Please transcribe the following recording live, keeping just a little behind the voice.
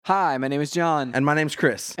Hi, my name is John. And my name's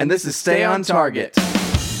Chris. And this is Stay on Target.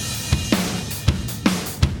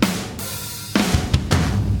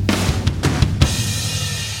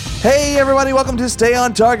 Hey, everybody, welcome to Stay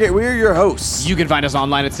on Target. We're your hosts. You can find us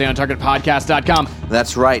online at stayontargetpodcast.com.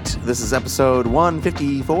 That's right. This is episode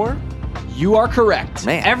 154. You are correct.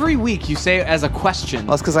 Man. Every week you say it as a question.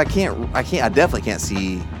 Well, it's because I definitely can't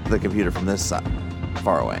see the computer from this side,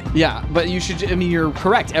 far away. Yeah, but you're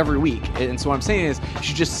correct every week. And so what I'm saying is, you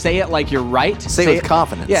should just say it like you're right. Say it with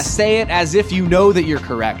confidence. Yeah, say it as if you know that you're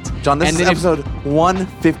correct. John, this is episode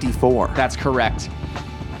 154. That's correct.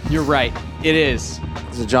 You're right. It is.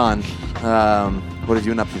 So, John, what have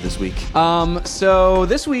you been up to this week? So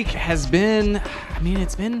this week has been,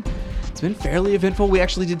 it's been fairly eventful. We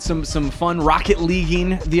actually did some fun Rocket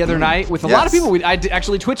Leaguing the other night with a lot of people. I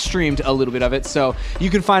actually Twitch streamed a little bit of it, so you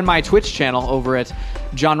can find my Twitch channel over at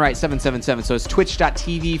JohnWright777. So it's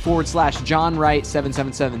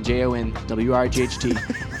twitch.tv/JohnWright777,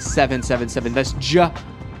 JONWRIGHT 777. That's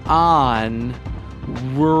John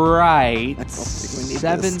Right.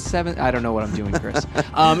 7-7. I don't know what I'm doing, Chris.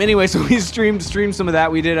 Anyway, so we streamed some of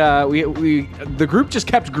that. We did. The group just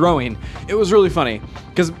kept growing. It was really funny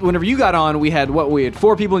because whenever you got on, we had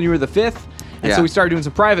 4 people and you were the 5th, and so we started doing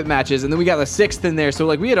some private matches, and then we got the 6th in there. So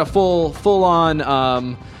like we had a full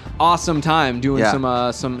on awesome time doing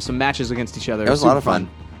some matches against each other. It was a lot of fun.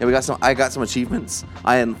 Yeah, I got some achievements.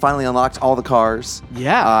 I finally unlocked all the cars.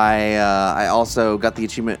 Yeah. I also got the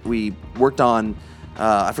achievement we worked on.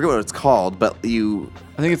 I forget what it's called, but I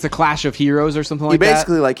think it's the Clash of Heroes or something like that.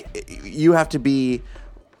 Basically, you have to be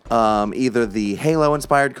either the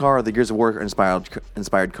Halo-inspired car or the Gears of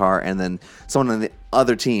War-inspired car, and then someone on the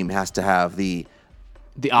other team has to have the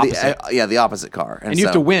opposite. The opposite car. And you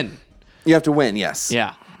have to win. You have to win, yes.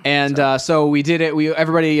 Yeah. And so we did it.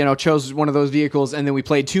 Everybody, chose one of those vehicles, and then we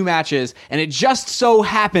played 2 matches. And it just so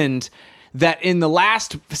happened that in the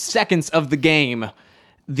last seconds of the game,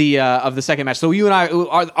 of the second match, so you and I,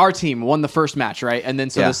 our team won the first match, right? And then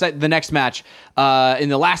the next match, in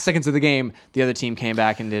the last seconds of the game, the other team came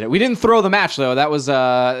back and did it. We didn't throw the match though. That was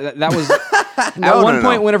at one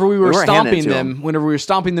point whenever we were stomping them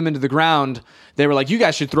into the ground, they were like, "You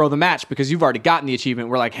guys should throw the match because you've already gotten the achievement."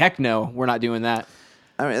 We're like, "Heck no, we're not doing that."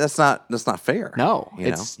 I mean, that's not fair. No,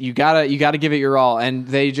 you gotta give it your all, and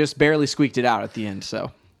they just barely squeaked it out at the end.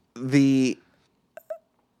 So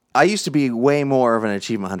I used to be way more of an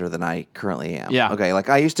achievement hunter than I currently am. Yeah. Okay. Like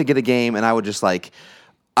I used to get a game and I would just I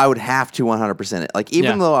would have to 100% it. Like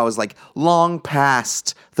even though I was long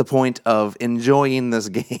past the point of enjoying this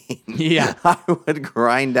game, I would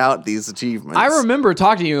grind out these achievements. I remember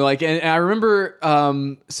talking to you and I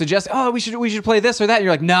remember suggesting, "Oh, we should play this or that." And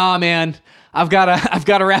you're like, "Nah, man. I've got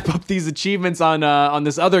to wrap up these achievements on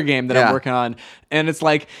this other game that I'm working on." And it's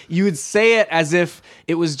like you would say it as if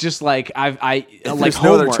it was just like There's homework.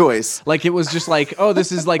 no other choice. Like it was just like, "Oh,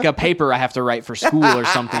 this is like a paper I have to write for school or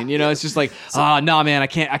something." It's just like, "Oh, no, man, I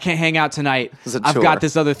can't hang out tonight. I've got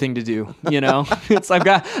this other thing to do." It's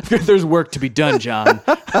there's work to be done, John.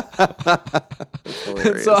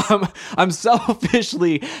 So I'm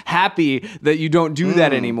selfishly happy that you don't do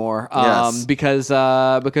that anymore. Because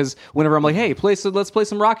whenever I'm like, "Hey, let's play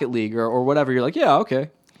some Rocket League or whatever," you're like, "Yeah, okay."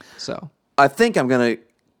 So I think I'm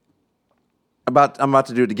about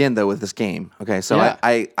to do it again though with this game. Okay, so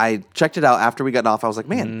I checked it out after we got off. I was like,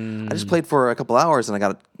 man, I just played for a couple hours and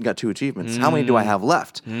I got 2 achievements. How many do I have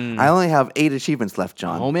left? I only have 8 achievements left,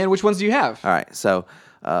 John. Oh man, which ones do you have? All right, so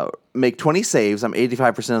make 20 saves. I'm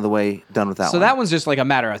 85% of the way done with that one. So that one's just like a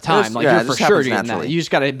matter of time. You're for sure doing that. You just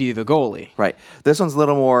got to be the goalie. Right. This one's a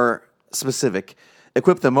little more specific.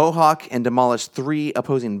 Equip the Mohawk and demolish 3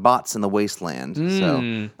 opposing bots in the wasteland.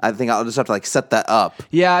 So I think I'll just have to set that up.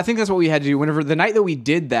 Yeah, I think that's what we had to do. Whenever the night that we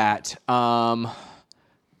did that,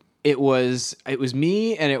 it was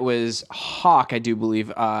me and it was Hawk, I do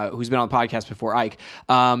believe, who's been on the podcast before, Ike,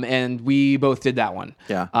 and we both did that one.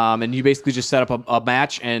 Yeah. And you basically just set up a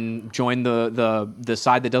match and join the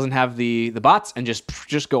side that doesn't have the bots and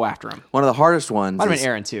just go after them. One of the hardest ones might have been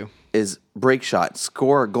Aaron too. Is break shot.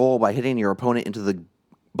 Score a goal by hitting your opponent into the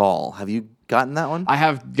ball. Have you gotten that one? I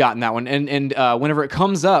have gotten that one, and whenever it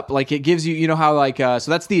comes up, it gives you, how so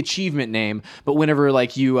that's the achievement name. But whenever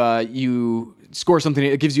you score something,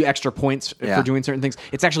 it gives you extra points for doing certain things.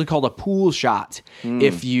 It's actually called a pool shot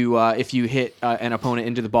if you hit an opponent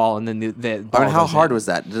into the ball and then the ball. How hard was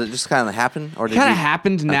that? Did it just kind of happen, or it kind of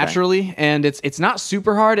happened naturally? And it's not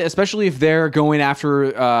super hard, especially if they're going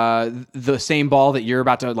after the same ball that you're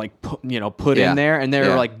about to put in there, and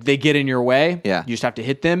they're they get in your way. Yeah, you just have to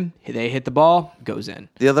hit them. They hit the ball, goes in.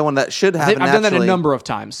 The other one that should happen. I've done that a number of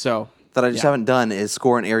times. So that I just haven't done is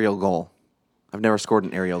score an aerial goal. I've never scored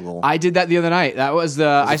an aerial goal. I did that the other night. That was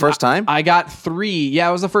the first time? I got 3. Yeah,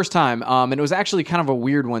 it was the first time. And it was actually kind of a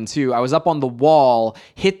weird one too. I was up on the wall,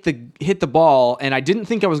 hit the ball, and I didn't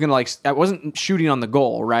think I was gonna I wasn't shooting on the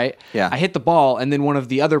goal, right? Yeah. I hit the ball, and then one of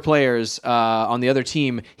the other players on the other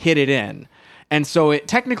team hit it in. And so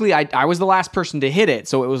technically I was the last person to hit it,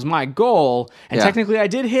 so it was my goal. And technically I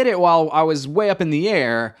did hit it while I was way up in the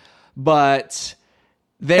air, but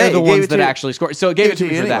they're the ones that actually scored. So it gave it to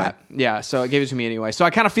me for that. Yeah, so it gave it to me anyway. So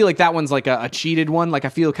I kind of feel like that one's like a cheated one. Like I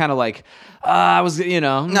feel kind of like, I was, who cares,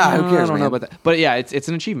 I don't know about that. But yeah, it's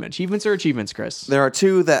an achievement. Achievements are achievements, Chris. There are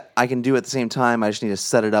 2 that I can do at the same time. I just need to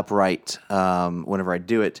set it up right whenever I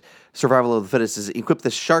do it. Survival of the Fittest is equip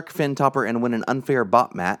the shark fin topper and win an unfair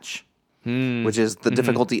bot match. Which is the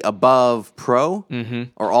difficulty above Pro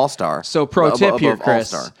or All-Star. So pro tip here,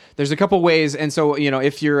 Chris. All-Star. There's a couple ways, and so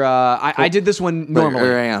if you're, I did this one normally.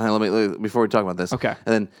 Hang on, let me before we talk about this. Okay.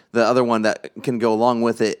 And then the other one that can go along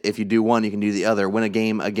with it, if you do one, you can do the other. Win a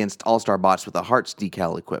game against All-Star bots with a Hearts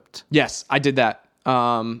decal equipped. Yes, I did that.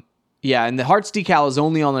 Yeah, and the Hearts decal is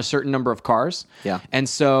only on a certain number of cars. Yeah. And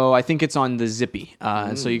so I think it's on the Zippy.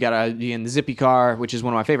 And so you got to be in the Zippy car, which is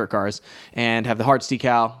one of my favorite cars, and have the Hearts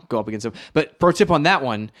decal, go up against them. But pro tip on that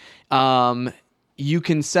one, you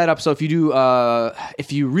can set up, so if you do,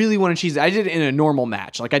 if you really want to cheese it, I did it in a normal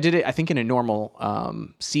match. Like I did it, I think in a normal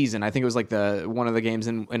season. I think it was like one of the games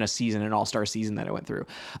in a season, an all-star season that I went through.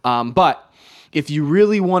 But if you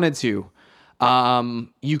really wanted to,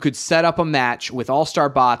 you could set up a match with all-star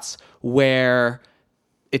bots where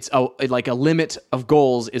it's a limit of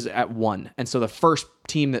goals is at 1. And so the first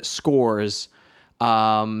team that scores,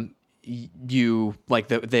 you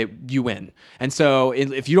win. And so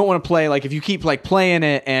if you don't want to play, like if you keep like playing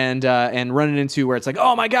it and running into where it's like,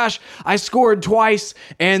 oh my gosh, I scored twice,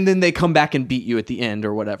 and then they come back and beat you at the end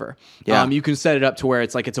or whatever. Yeah. You can set it up to where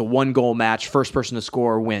it's like it's a 1-goal match, first person to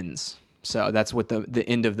score wins. So that's what the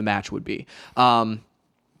end of the match would be.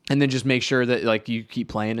 And then just make sure that like you keep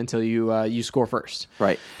playing until you score first.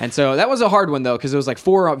 Right. And so that was a hard one though, because it was like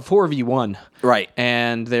 4v1. Right.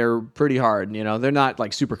 And they're pretty hard. They're not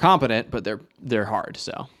like super competent, but they're hard.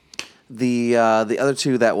 So the other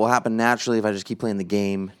 2 that will happen naturally if I just keep playing the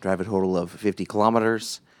game, drive a total of 50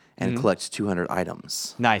 kilometers and collect 200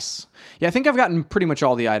 items. Nice. Yeah, I think I've gotten pretty much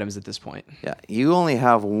all the items at this point. Yeah, you only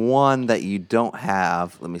have one that you don't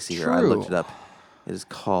have. Let me see here. I looked it up. It is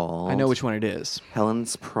called... I know which one it is.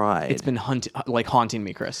 Helen's Pride. It's been haunting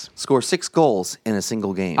me, Chris. Score 6 goals in a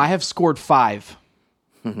single game. I have scored 5.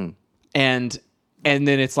 And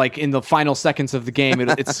then it's like in the final seconds of the game,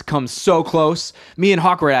 it's come so close. Me and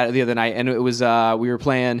Hawk were at it the other night, and it was we were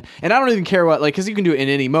playing, and I don't even care what, like, because you can do it in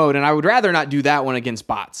any mode, and I would rather not do that one against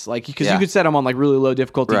bots, like, because you could set them on like really low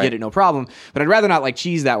difficulty, get it no problem. But I'd rather not like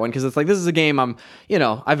cheese that one, because it's like this is a game I've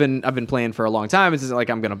been playing for a long time. It's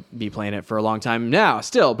like I'm gonna be playing it for a long time now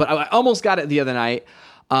still. But I almost got it the other night.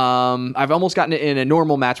 I've almost gotten it in a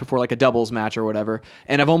normal match before, like a doubles match or whatever,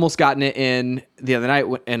 and I've almost gotten it in the other night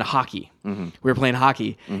in hockey. We were playing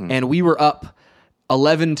hockey, and we were up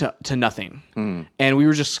 11 to nothing, and we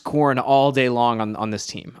were just scoring all day long on this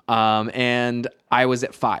team. And I was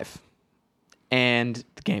at 5, and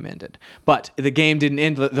the game ended. But the game didn't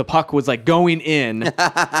end. The puck was like going in,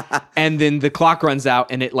 and then the clock runs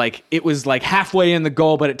out, and it was like halfway in the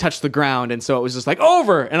goal, but it touched the ground, and so it was just like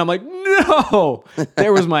over. And I'm like, no!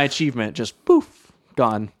 There was my achievement, just poof,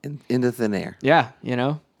 gone into thin air. Yeah,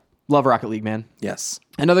 love Rocket League, man. Yes.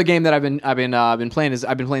 Another game that I've been playing is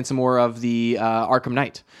I've been playing some more of the Arkham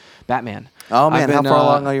Knight, Batman. Oh man, how far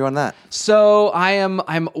along are you on that? So I'm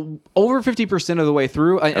over 50% of the way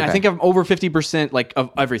through. I think I'm over 50% like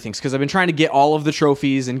of everything, because I've been trying to get all of the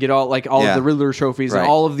trophies and get all of the Riddler trophies and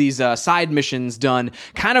all of these side missions done,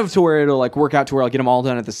 kind of to where it'll like work out to where I'll get them all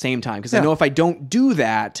done at the same time. Because I know if I don't do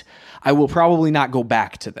that, I will probably not go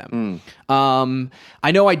back to them.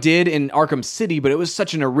 I know I did in Arkham City, but it was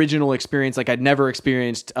such an original experience. Like I'd never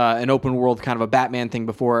experienced an open world kind of a Batman thing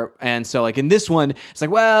before. And so like in this one, it's like,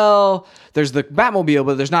 well, there's the Batmobile,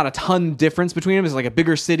 but there's not a ton difference between them. It's like a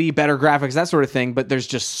bigger city, better graphics, that sort of thing. But there's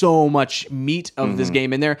just so much meat of this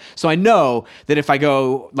game in there. So I know that if I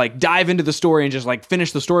go like dive into the story and just like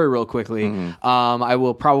finish the story real quickly, I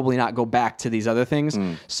will probably not go back to these other things.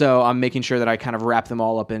 So I'm making sure that I kind of wrap them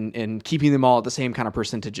all up in keeping them all at the same kind of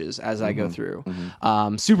percentages as I go through.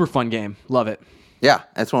 Super fun game. Love it. Yeah,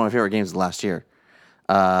 that's one of my favorite games of last year.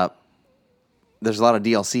 There's a lot of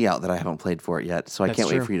DLC out that I haven't played for it yet, so I can't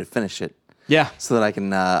wait for you to finish it. Yeah, so that I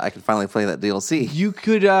can finally play that DLC.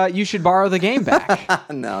 You should borrow the game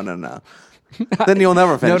back. No. then you'll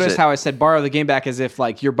never finish Notice it. how I said borrow the game back as if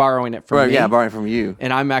like you're borrowing it from me. Yeah, borrowing from you.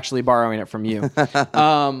 And I'm actually borrowing it from you.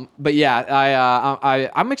 But yeah,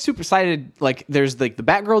 I'm super excited. Like there's like the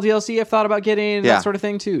Batgirl DLC I've thought about getting, that sort of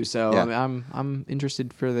thing too. So I'm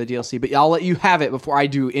interested for the DLC, but I'll let you have it before I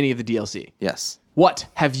do any of the DLC. Yes. What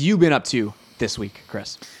have you been up to this week,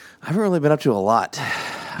 Chris? I haven't really been up to a lot.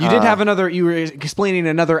 You did have you were explaining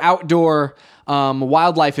another outdoor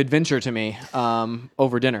wildlife adventure to me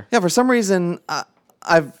over dinner. Yeah, for some reason,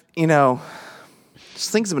 I've,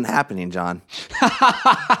 just things have been happening, John.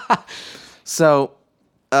 So,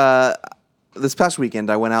 this past weekend,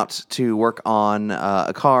 I went out to work on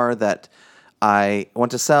a car that I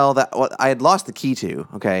want to sell that I had lost the key to,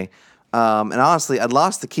 okay? And honestly, I'd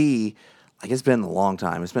lost the key, I guess it's been a long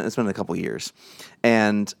time. It's been a couple years.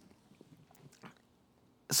 And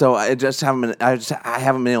so I haven't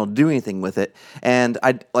been able to do anything with it, and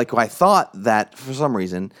I thought that for some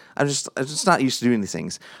reason I'm just not used to doing these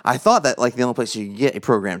things. I thought that like the only place you could get a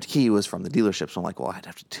programmed key was from the dealership. So I'm like, well, I'd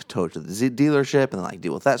have to tow it to the dealership and then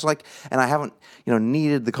deal with that. So and I haven't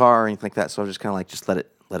needed the car or anything like that. So I just kind of just let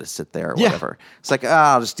it sit there or whatever. It's like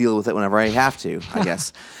I'll just deal with it whenever I have to, I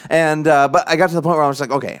guess. And but I got to the point where I was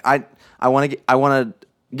like, okay, I want to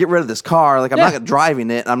get rid of this car. Like, I'm not driving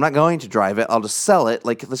it. I'm not going to drive it. I'll just sell it.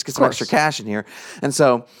 Like, let's get some extra cash in here. And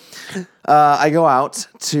so I go out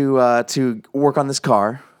to work on this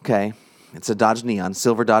car. Okay. It's a Dodge Neon,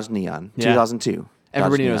 silver Dodge Neon, 2002.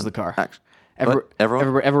 Everybody knows the car.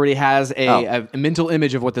 Everybody has a mental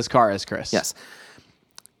image of what this car is, Chris. Yes.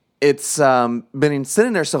 It's been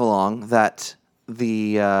sitting there so long that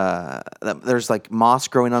there's like moss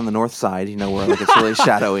growing on the north side, where like it's really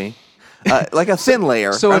shadowy. Like a thin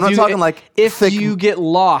layer. So I'm not talking like if thick. you get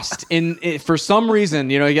lost for some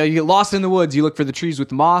reason, you get lost in the woods, you look for the trees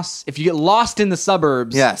with moss. If you get lost in the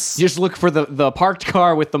suburbs, you just look for the parked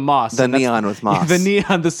car with the moss. The neon with moss.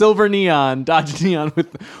 The silver neon, Dodge Neon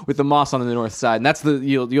with the moss on the north side. And that's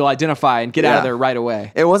you'll identify and get out of there right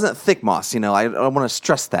away. It wasn't thick moss, I want to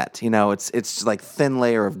stress that. It's like thin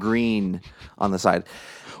layer of green on the side.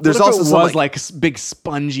 There's also some like big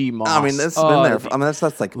spongy moss. I mean, it's been there.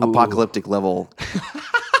 That's like apocalyptic level.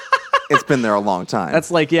 It's been there a long time. That's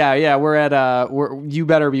like we're at you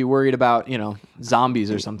better be worried about zombies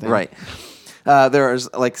or something. Right.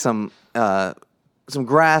 There's like some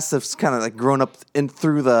grass that's kind of like grown up in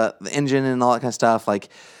through the engine and all that kind of stuff. Like,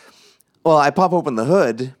 well, I pop open the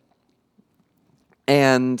hood,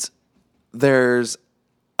 and there's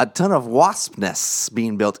a ton of wasp nests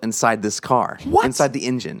being built inside this car. What? Inside the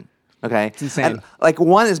engine. Okay. It's insane. And like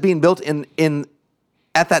one is being built in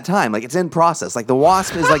at that time. Like it's in process. Like the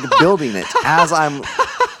wasp is like building it as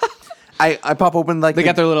I pop open they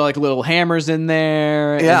got their little hammers in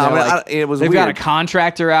there. Yeah, it was. They've weird. got a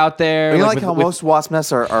contractor out there. How most wasp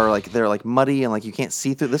nests are like they're like muddy and like you can't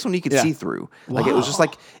see through. This one you could see through. Like it was just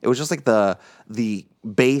like the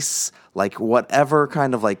base, like whatever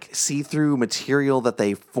kind of like see through material that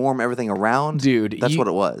they form everything around. Dude, that's what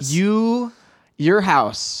it was. Your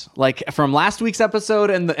house, like from last week's episode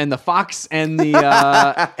and the fox and the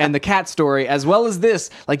and the cat story, as well as this,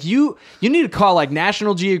 like you need to call like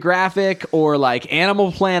National Geographic or like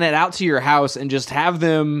Animal Planet out to your house and just have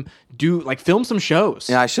them film some shows.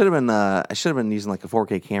 Yeah, I should have been using like a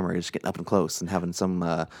 4K camera, just getting up and close and having some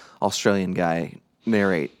Australian guy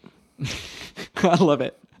narrate. I love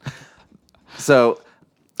it. So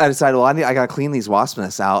I decided, well, I got to clean these wasp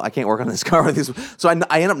nests out. I can't work on this car with these. So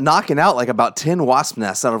I end up knocking out like about 10 wasp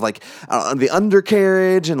nests out of like the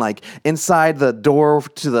undercarriage and like inside the door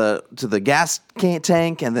to the gas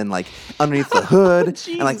tank and then like underneath the hood.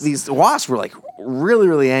 And like these wasps were like really,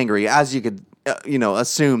 really angry, as you could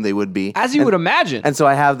assume they would be. As you would imagine. And so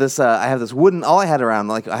I have this wooden, all I had around,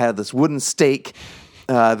 like I had this wooden stake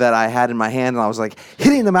that I had in my hand, and I was like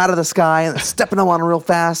hitting them out of the sky and stepping them on real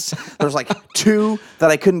fast. There was like 2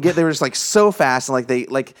 that I couldn't get. They were just like so fast, and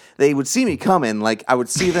they would see me coming. Like I would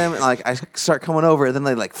see them, and like I start coming over, and then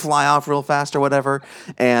they like fly off real fast or whatever.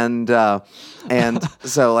 And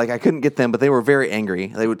so like I couldn't get them, but they were very angry.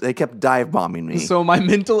 They kept dive bombing me. So my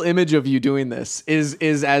mental image of you doing this is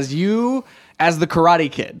as the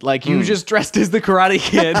Karate Kid, like you just dressed as the Karate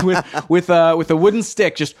Kid with a wooden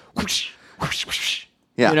stick, just whoosh, whoosh, whoosh.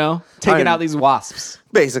 Yeah. Taking out these wasps.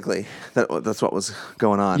 Basically, that's what was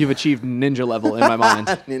going on. You've achieved ninja level in my mind.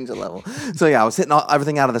 Ninja level. So yeah, I was hitting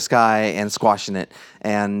everything out of the sky and squashing it,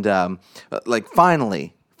 and like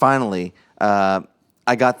finally, I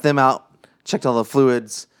got them out, checked all the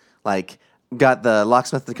fluids, like got the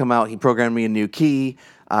locksmith to come out. He programmed me a new key.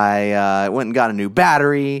 I went and got a new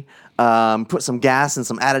battery. put some gas and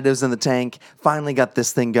some additives in the tank. Finally got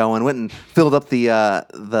this thing going. Went and filled up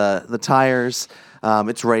the tires.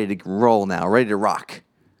 It's ready to roll now. Ready to rock.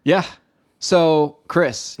 Yeah. So,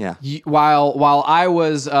 Chris, Yeah. While I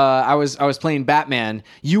was playing Batman,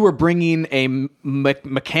 you were bringing a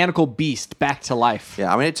mechanical beast back to life.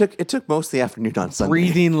 Yeah, I mean, it took most of the afternoon on Sunday.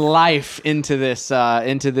 Breathing life into this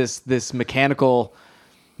mechanical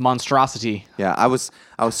monstrosity. Yeah, I was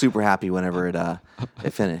super happy whenever it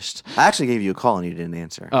finished. I actually gave you a call and you didn't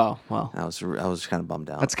answer. Oh well, I was kind of bummed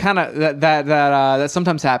out. that's kind of that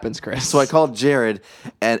sometimes happens, Chris. So I called Jared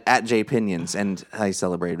at J Pinions and I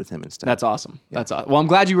celebrated with him instead. That's awesome. That's awesome. Well, I'm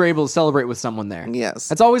glad you were able to celebrate with someone there. Yes.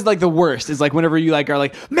 That's always like the worst. Is like whenever you like are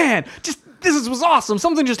like, man, just was awesome.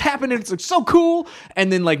 Something just happened and it's like so cool,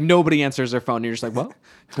 and then like nobody answers their phone. And you're just like, well,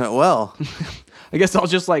 well, I guess I'll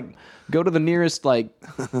just like go to the nearest like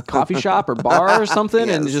coffee shop or bar or something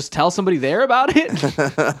and just tell somebody there about it.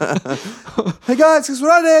 Hey guys, guess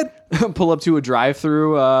what I did? Pull up to a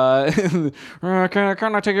drive-through. Can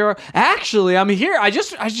I take your? Actually, I'm here.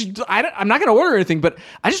 I'm not gonna order anything, but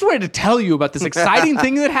I just wanted to tell you about this exciting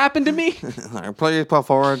thing that happened to me. Please pull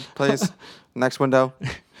forward, please. Next window.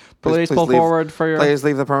 Please pull leave, forward for your. Please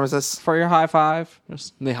leave the premises for your high five.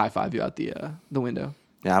 They high five you out the window.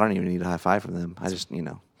 Yeah, I don't even need a high five from them. I just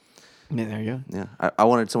Yeah, there you go. Yeah, I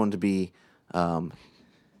wanted someone to be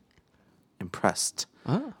impressed.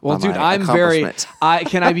 Oh. Well, dude, I'm very.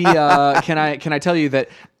 Can I tell you that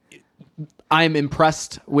I'm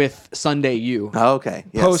impressed with Sunday You. Oh, okay.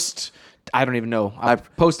 Yes. Post. I don't even know.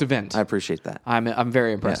 Post event. I appreciate that. I'm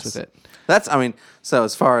very impressed with it. So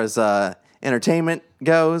as far as entertainment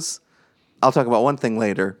goes, I'll talk about one thing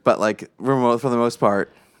later. But like for the most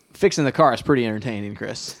part, fixing the car is pretty entertaining,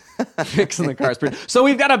 Chris. Fixing the car is pretty. So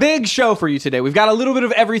we've got a big show for you today. We've got a little bit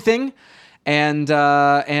of everything, and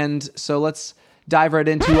so let's dive right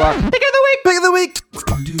into our pick of the week. Pick of the week.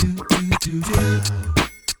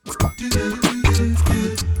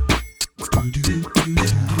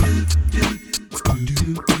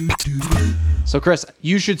 So, Chris,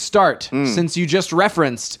 you should start since you just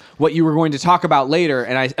referenced what you were going to talk about later,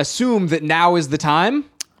 and I assume that now is the time.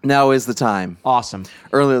 Now is the time. Awesome.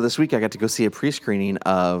 Earlier this week, I got to go see a pre-screening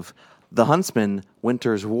of The Huntsman: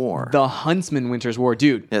 Winter's War. The Huntsman: Winter's War,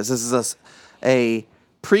 dude. Yes, this is a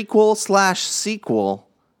prequel / sequel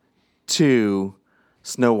to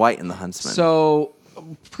Snow White and the Huntsman. So,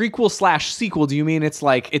 prequel / sequel. Do you mean it's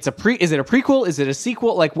like it's a pre? Is it a prequel? Is it a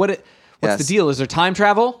sequel? Like what? What's the deal? Is there time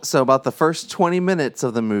travel? So about the first 20 minutes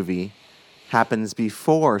of the movie happens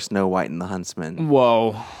before Snow White and the Huntsman.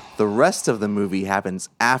 Whoa. The rest of the movie happens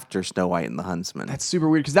after Snow White and the Huntsman. That's super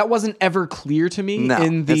weird because that wasn't ever clear to me. No,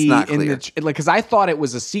 it's not clear. Because I thought it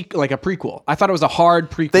was a like a prequel. I thought it was a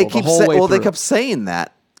hard prequel. They kept saying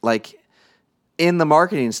that, like in the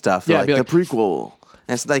marketing stuff. Yeah, like the prequel.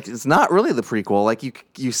 And it's like it's not really the prequel. Like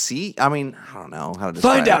you see. I mean, I don't know how to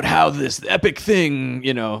describe find out how this epic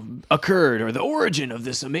thing occurred or the origin of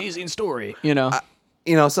this amazing story. So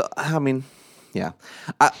I mean. Yeah,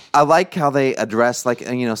 I like how they address so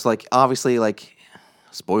like obviously like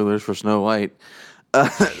spoilers for Snow White.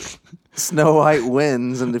 Snow White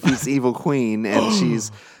wins and defeats the evil queen, and she's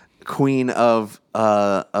queen of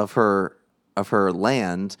her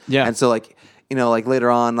land. Yeah, and so like like later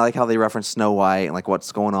on, like how they reference Snow White and like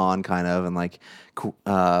what's going on, kind of, and like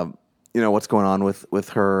what's going on with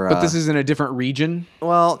her. But this is in a different region?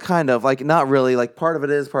 Well, kind of. Like, not really. Like, part of it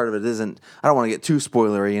is, part of it isn't. I don't want to get too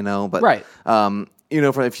spoilery, but... Right.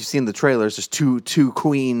 If you've seen the trailers, there's two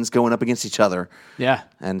queens going up against each other. Yeah.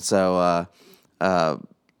 And so,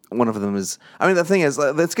 one of them is... I mean, the thing is,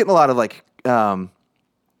 it's getting a lot of, like,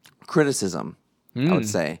 criticism, I would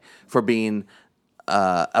say, for being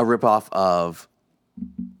a ripoff of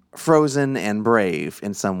Frozen and Brave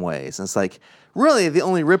in some ways. And it's like... Really, the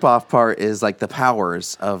only ripoff part is like the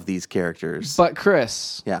powers of these characters. But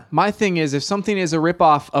Chris, yeah, my thing is, if something is a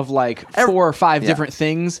ripoff of like 4 or 5 different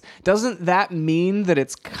things, doesn't that mean that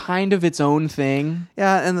it's kind of its own thing?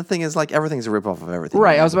 Yeah, and the thing is, like everything's a ripoff of everything.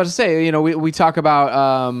 Right. I was about to say, we talk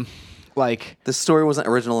about like the story wasn't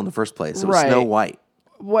original in the first place. It was Snow White.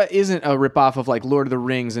 What isn't a ripoff of like Lord of the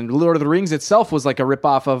Rings? And Lord of the Rings itself was like a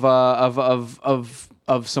ripoff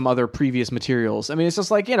of some other previous materials. I mean, it's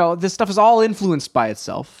just like, this stuff is all influenced by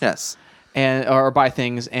itself. Yes. Or by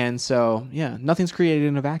things. And so, yeah, nothing's created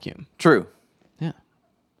in a vacuum. True. Yeah.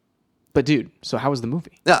 But dude, so how was the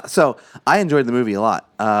movie? Yeah, so I enjoyed the movie a lot.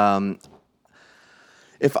 I'm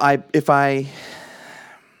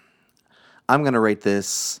going to rate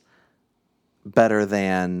this better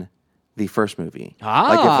than the first movie.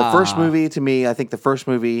 Like if the first movie, to me, I think the first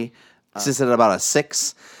movie sits at about a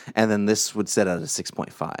 6, and then this would sit at a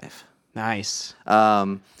 6.5. Nice.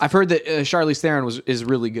 I've heard that Charlize Theron is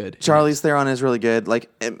really good. Charlize Theron is really good. Like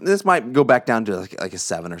this might go back down to like a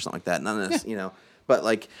 7 or something like that. None of this, but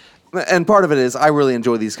like, and part of it is I really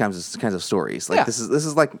enjoy these kinds of stories. Like this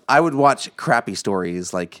is like I would watch crappy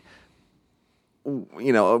stories like,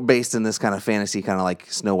 based in this kind of fantasy kind of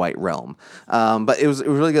like Snow White realm. But it was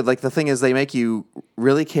really good. Like the thing is they make you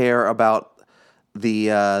really care about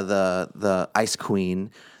the Ice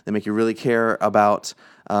Queen. They make you really care about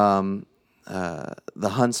the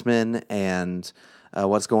huntsman and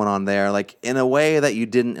what's going on there, like in a way that you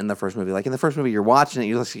didn't in the first movie. Like in the first movie, you're watching it,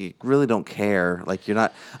 you really don't care. Like you're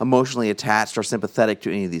not emotionally attached or sympathetic to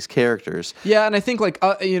any of these characters. Yeah, and I think like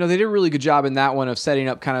they did a really good job in that one of setting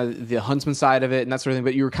up kind of the huntsman side of it and that sort of thing.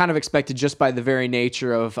 But you were kind of expected just by the very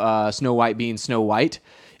nature of Snow White being Snow White.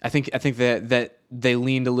 I think that they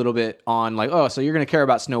leaned a little bit on like, oh, so you're going to care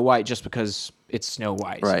about Snow White just because it's Snow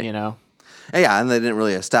White, right? Yeah, and they didn't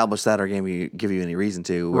really establish that or give you any reason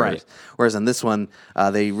to. Whereas in this one,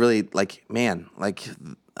 they really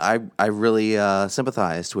I really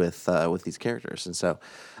sympathized with these characters, and so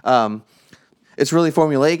it's really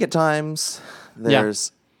formulaic at times.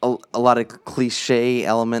 There's a lot of cliche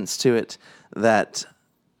elements to it that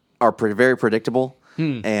are very predictable,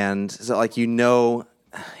 and so like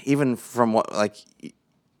even from what like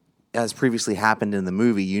has previously happened in the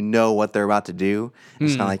movie, what they're about to do.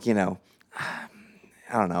 It's kind of like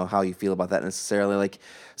I don't know how you feel about that necessarily. Like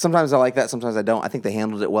sometimes I like that, sometimes I don't. I think they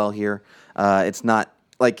handled it well here. It's not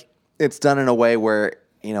like it's done in a way where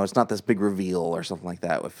it's not this big reveal or something like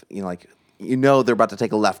that. With they're about to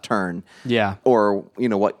take a left turn, or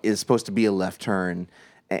what is supposed to be a left turn,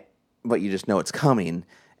 but you just know it's coming.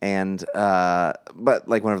 And but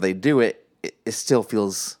like whenever they do it, it still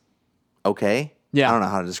feels okay. Yeah, I don't know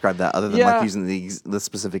how to describe that other than like using the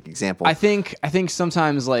specific example. I think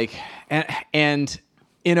sometimes like and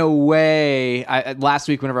in a way, last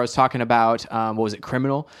week whenever I was talking about what was it,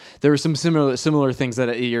 Criminal, there were some similar things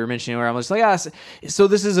that you're mentioning where I'm just like, so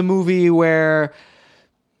this is a movie where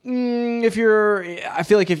I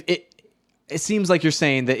feel like if it seems like you're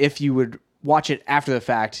saying that if you would watch it after the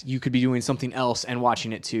fact, you could be doing something else and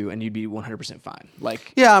watching it too, and you'd be 100% fine.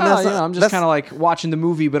 Like, I'm just kind of like watching the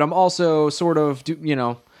movie, but I'm also sort of, doing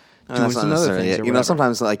some other things.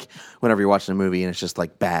 Sometimes like whenever you're watching a movie and it's just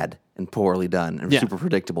like bad and poorly done and super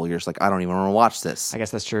predictable, you're just like, I don't even want to watch this. I guess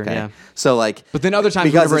that's true. Okay? Yeah. So like, but then other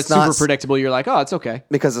times whenever it's super predictable, you're like, oh, it's okay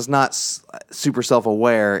because it's not super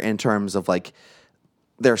self-aware in terms of like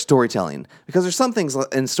their storytelling. Because there's some things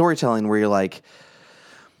in storytelling where you're like,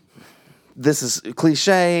 this is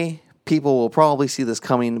cliche. People will probably see this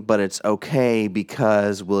coming, but it's okay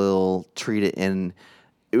because we won't treat it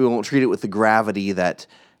with the gravity that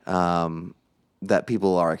that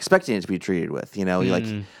people are expecting it to be treated with.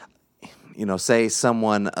 Say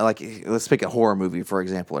someone like, let's pick a horror movie for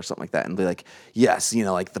example or something like that, and be like, yes,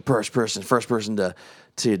 like the first person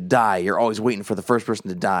to die. You're always waiting for the first person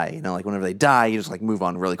to die. Like whenever they die, you just like move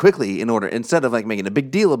on really quickly instead of like making a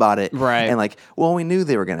big deal about it. Right. And like, well, we knew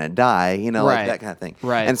they were gonna die. Like that kind of thing.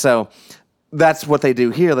 Right. And so that's what they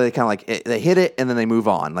do here. They kind of like they hit it and then they move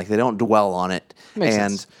on. Like they don't dwell on it. Makes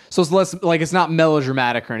sense. So it's less like it's not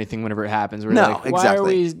melodramatic or anything whenever it happens. We're like, exactly. Why are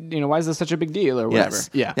we? Why is this such a big deal or whatever?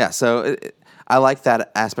 Yes. Yeah. So I like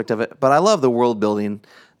that aspect of it, but I love the world building.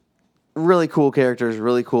 Really cool characters,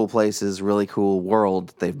 really cool places, really cool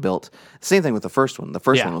world they've built. Same thing with the first one. The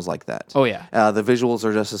first one was like that. Oh yeah. The visuals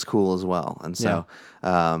are just as cool as well, and so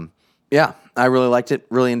I really liked it.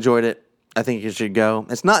 Really enjoyed it. I think you should go.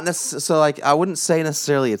 It's not necessarily so like I wouldn't say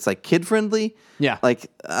necessarily it's like kid friendly. Yeah.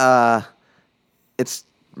 Like it's.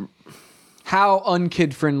 How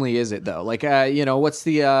unkid friendly is it though? Like what's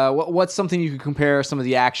the what's something you could compare some of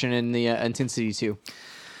the action and the intensity to?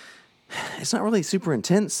 It's not really super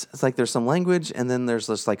intense. It's like there's some language, and then there's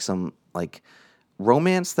just like some like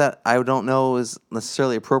romance that I don't know is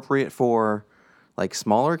necessarily appropriate for like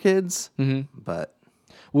smaller kids. Mm-hmm. But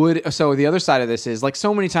so the other side of this is like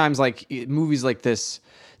so many times like movies like this,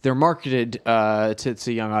 they're marketed to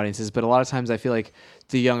young audiences, but a lot of times I feel like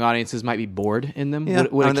the young audiences might be bored in them. Yeah.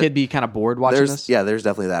 Would a kid be kind of bored watching this? Yeah, there's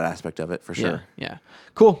definitely that aspect of it for sure. Yeah.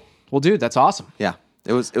 Cool. Well, dude, that's awesome. Yeah,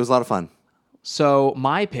 it was a lot of fun. So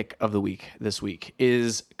my pick of the week this week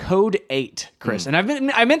is Code 8, Chris. And I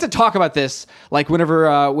meant to talk about this like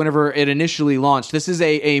whenever it initially launched. This is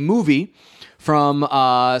a movie from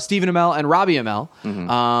Stephen Amell and Robbie Amell.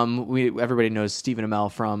 Mm-hmm. Everybody knows Stephen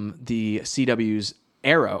Amell from the CW's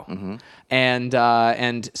Arrow.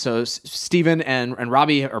 And so Steven and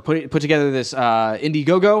Robbie are put together this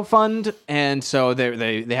Indiegogo fund, and so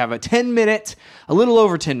they have a little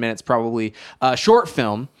over 10 minutes probably, short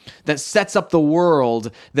film that sets up the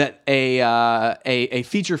world that a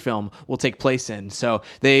feature film will take place in. So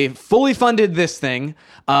they fully funded this thing.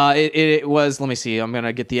 It was, let me see, I'm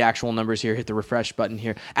gonna get the actual numbers here. Hit the refresh button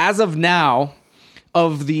here. As of now,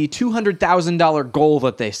 of the $200,000 goal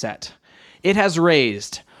that they set, it has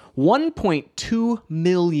raised $1.2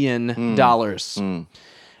 million.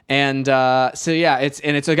 And so yeah,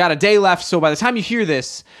 it's got a day left. So by the time you hear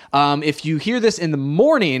this, if you hear this in the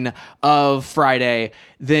morning of Friday,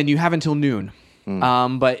 then you have until noon.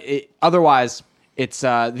 But otherwise, it's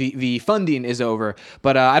the funding is over.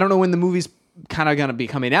 But I don't know when the movie's kind of gonna be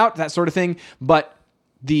coming out, that sort of thing. But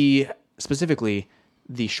specifically,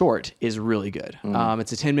 the short is really good.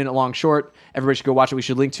 It's a 10-minute long short. Everybody should go watch it. We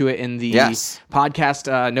should link to it in the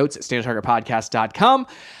podcast notes at standardtargetpodcast.com.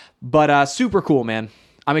 But super cool, man.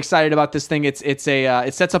 I'm excited about this thing. It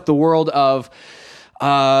sets up the world of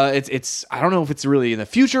it's I don't know if it's really in the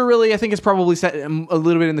future. Really, I think it's probably set a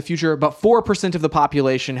little bit in the future. But 4% of the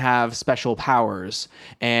population have special powers,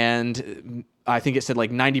 and I think it said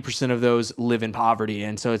like 90% of those live in poverty.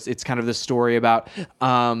 And so it's kind of this story about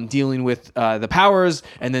dealing with the powers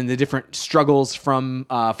and then the different struggles from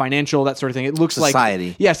financial, that sort of thing. It looks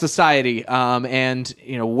society. Like society. And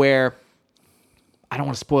where I don't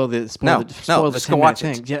want to spoil the just go watch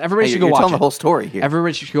thing. it. Yeah, everybody should go you're watch telling it. the whole story here.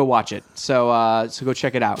 Everybody should go watch it. So go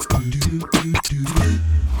check it out.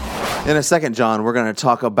 In a second, John, we're going to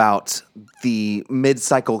talk about the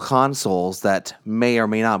mid-cycle consoles that may or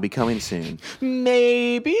may not be coming soon.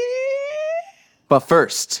 Maybe. But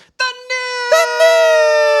first,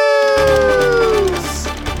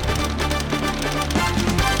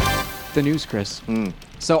 the news, Chris.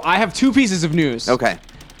 So I have two pieces of news. Okay.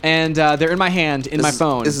 And they're in my hand, my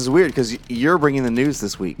phone. This is weird because you're bringing the news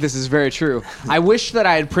this week. This is very true. I wish that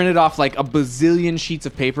I had printed off like a bazillion sheets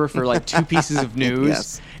of paper for like two pieces of news.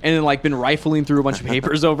 Yes. And then like been rifling through a bunch of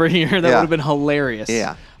papers over here. That would have been hilarious.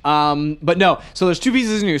 Yeah. But no. So there's two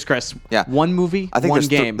pieces of news, Chris. Yeah. One movie, I think one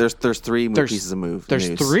game. There's three pieces of news. There's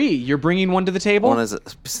three. You're bringing one to the table? One is a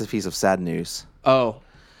piece of sad news. Oh,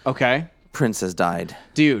 okay. Prince has died.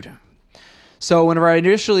 Dude. So whenever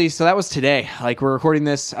so that was today. Like we're recording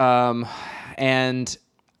this, and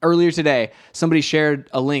earlier today, somebody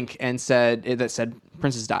shared a link and said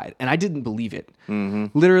Prince has died, and I didn't believe it.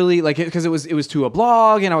 Literally, like because it was to a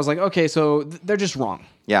blog, and I was like, okay, so they're just wrong.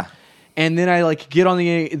 Yeah. And then I like get on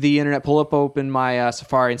the internet, open my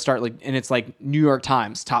Safari, and start and it's like New York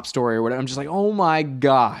Times top story or whatever. I'm just like, oh my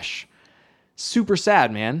gosh, super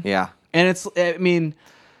sad, man. Yeah. And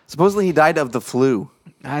supposedly he died of the flu.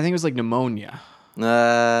 I think it was like pneumonia. I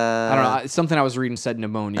don't know. Something I was reading said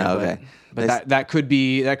pneumonia. Okay. But that could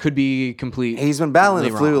be complete. He's been battling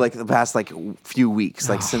the flu wrong. like the past like few weeks,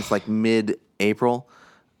 like since like mid-April.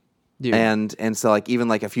 Dude. And so like even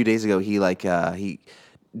like a few days ago he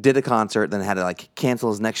did a concert, then had to like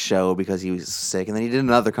cancel his next show because he was sick, and then he did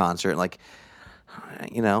another concert. Like,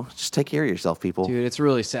 just take care of yourself, people. Dude, it's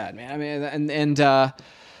really sad, man. I mean, and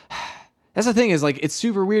that's the thing is like it's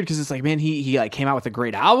super weird because it's like, man, he like came out with a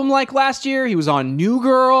great album like last year. He was on New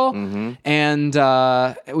Girl, and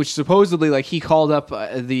which supposedly like he called up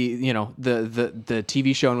the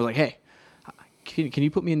TV show and was like, hey, can you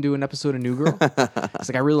put me into an episode of New Girl? It's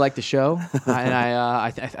like I really like the show, and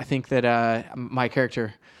I think that my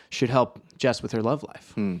character should help Jess with her love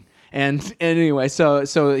life. And anyway, so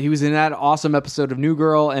he was in that awesome episode of New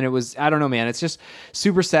Girl, and it was, I don't know, man, it's just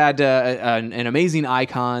super sad. An amazing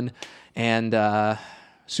icon. And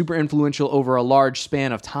super influential over a large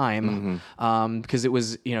span of time, because it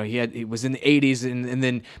was it was in the 80s and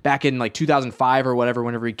then back in like 2005 or whatever,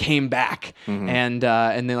 whenever he came back, and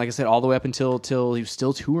then like I said, all the way up until he was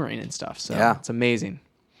still touring and stuff. So it's amazing.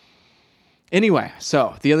 Anyway,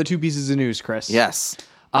 so the other two pieces of news, Chris. Yes.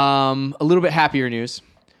 A little bit happier news.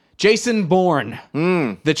 Jason Bourne.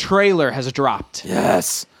 The trailer has dropped.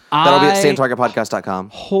 Yes. That'll be at standtargetpodcast.com.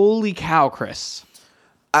 Holy cow, Chris.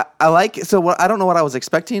 I don't know what I was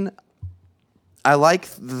expecting. I like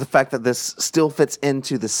the fact that this still fits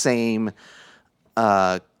into the same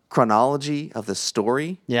chronology of the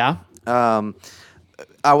story. Yeah. I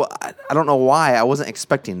don't know why I wasn't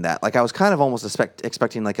expecting that. Like I was kind of almost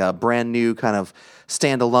expecting like a brand new kind of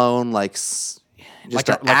standalone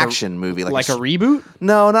an action movie, like a reboot.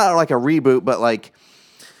 No, not like a reboot, but like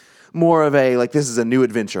more of a this is a new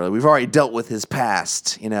adventure. Like, we've already dealt with his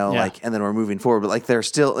past, and then we're moving forward. But like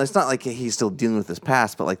it's not like he's still dealing with his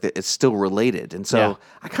past, but like it's still related. And so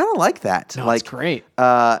I kind of like that. No, it's great.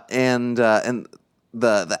 And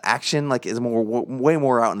the action like is way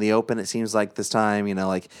more out in the open. It seems like this time,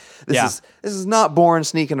 like this is not Bourne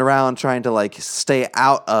sneaking around trying to like stay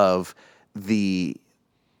out of the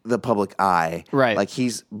public eye. Right. Like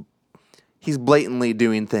he's blatantly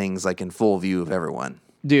doing things like in full view of everyone.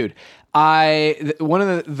 Dude, one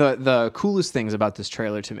of the coolest things about this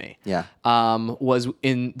trailer to me, was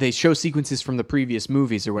they show sequences from the previous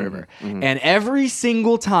movies or whatever, and every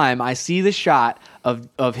single time I see the shot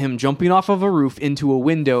of him jumping off of a roof into a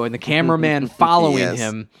window and the cameraman following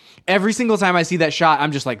him, every single time I see that shot,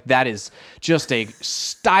 I'm just like, that is just a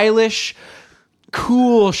stylish,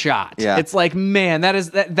 cool shot. Yeah. It's like, man,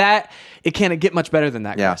 that it can't get much better than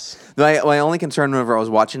that, Chris. My only concern whenever I was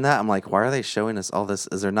watching that, I'm like, why are they showing us all this?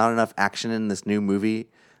 Is there not enough action in this new movie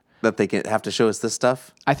that they have to show us this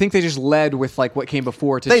stuff? I think they just led with like what came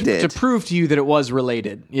before to prove to you that it was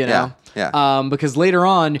related, Yeah. Because later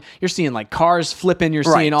on you're seeing like cars flipping, you're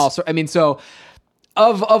seeing all sorts. I mean, so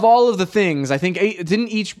of all of the things, I think didn't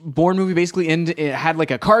each Bourne movie basically end? It had like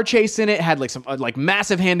a car chase in it, had like some like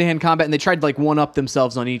massive hand-to-hand combat, and they tried to like one up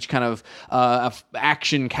themselves on each kind of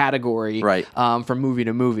action category, right? From movie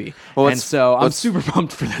to movie. Well, and so I'm super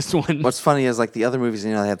pumped for this one. What's funny is like the other movies,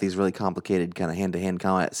 they have these really complicated kind of hand-to-hand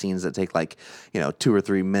combat scenes that take like 2 or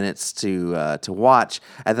 3 minutes to watch,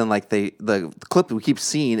 and then like the clip that we keep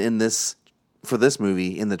seeing for this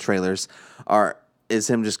movie in the trailers is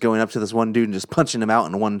him just going up to this one dude and just punching him out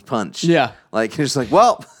in one punch. Yeah. Like, you're just like,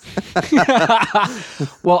 well.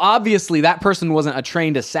 Well, obviously, that person wasn't a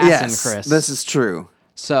trained assassin, Chris. This is true.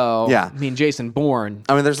 So, I mean, Jason Bourne.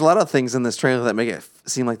 I mean, there's a lot of things in this trailer that make it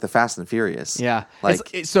seem like the Fast and Furious. Yeah.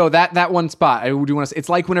 Like, so that one spot, I do want to say, it's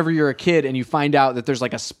like whenever you're a kid and you find out that there's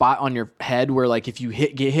like a spot on your head where like if you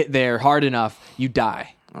get hit there hard enough, you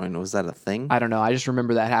die. I mean, was that a thing? I don't know. I just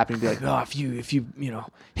remember that happening. Be like, oh, if you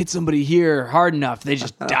hit somebody here hard enough, they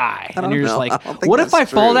just die. And you're just like, what if I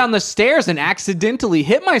fall down the stairs and accidentally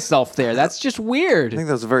hit myself there? That's just weird. I think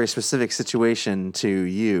that was a very specific situation to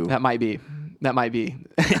you. That might be. But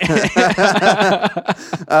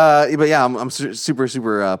yeah, I'm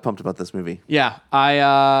super pumped about this movie. Yeah,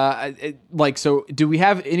 So, do we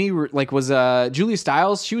have any was Julia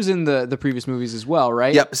Stiles? She was in the previous movies as well,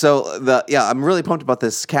 right? Yep. So I'm really pumped about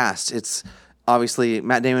this cast. It's obviously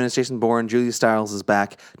Matt Damon as Jason Bourne. Julia Stiles is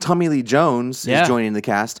back. Tommy Lee Jones is joining the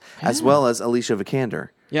cast, as well as Alicia Vikander.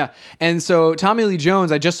 Yeah, and so Tommy Lee Jones,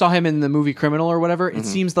 I just saw him in the movie Criminal or whatever. It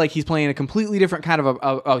seems like he's playing a completely different kind of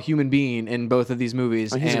a human being in both of these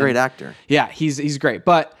movies. He's a great actor. Yeah, he's great.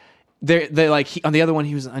 But they like on the other one,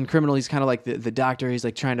 he was on Criminal. He's kind of like the doctor. He's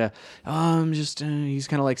like trying to, he's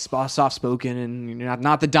kind of like soft spoken and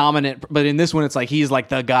not the dominant. But in this one, it's like he's like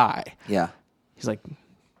the guy. Yeah, he's like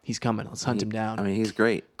he's coming. Let's hunt him down. I mean, he's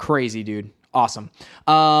great. Crazy dude. Awesome.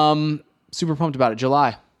 Super pumped about it.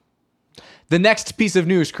 July. The next piece of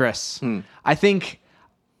news, Chris. I think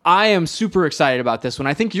I am super excited about this one.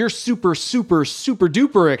 I think you're super, super, super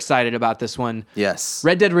duper excited about this one. Yes.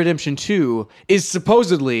 Red Dead Redemption 2 is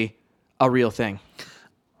supposedly a real thing.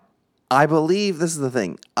 I believe this is the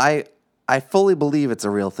thing. I fully believe it's a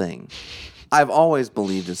real thing. I've always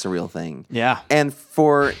believed it's a real thing. Yeah. And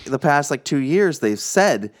for the past 2 years, they've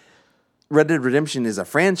said Red Dead Redemption is a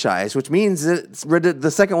franchise, which means that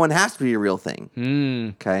the second one has to be a real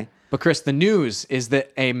thing. Okay. But Chris, the news is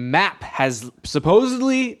that a map has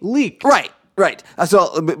supposedly leaked. Right.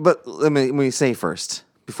 So, but let me say first,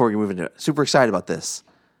 before we move into it, super excited about this.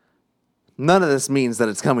 None of this means that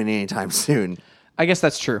it's coming anytime soon. I guess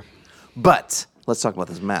that's true. But let's talk about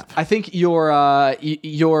this map. I think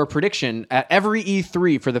your prediction at every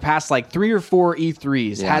E3 for the past 3 or 4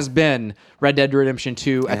 E3s has been Red Dead Redemption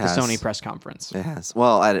 2 at the Sony press conference. It has.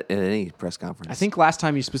 Well, at any press conference. I think last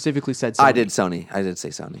time you specifically said Sony. I did say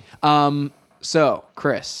Sony. So,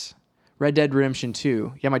 Chris, Red Dead Redemption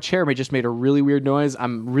 2. Yeah, my chair just made a really weird noise.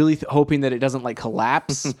 I'm really hoping that it doesn't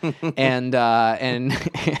collapse and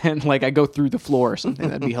I go through the floor or something.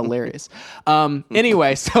 That'd be hilarious.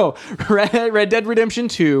 Anyway, so Red Dead Redemption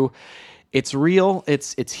 2, it's real.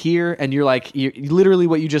 It's here, and you're literally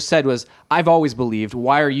what you just said was, I've always believed.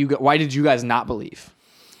 Why did you guys not believe?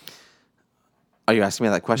 Are you asking me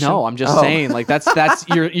that question? No, I'm just saying. That's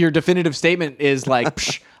your definitive statement is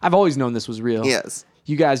Psh, I've always known this was real. Yes.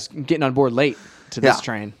 You guys getting on board late to this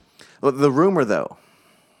train. Well, the rumor, though,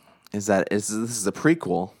 is that this is a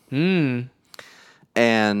prequel.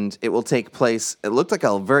 And it will take place. It looked like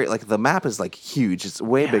the map is huge. It's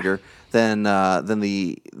way bigger than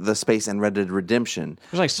the space in Red Dead Redemption.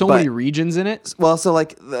 There's many regions in it. Well, so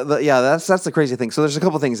that's the crazy thing. So there's a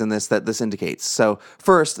couple things in this that this indicates. So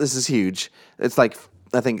first, this is huge. It's I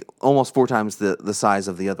think almost 4 times the size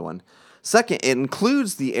of the other one. Second, it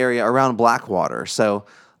includes the area around Blackwater. So,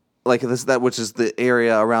 like which is the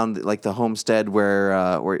area around like the homestead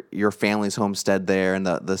where your family's homestead there, and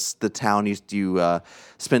the town you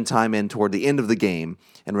spend time in toward the end of the game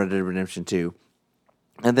in Red Dead Redemption 2,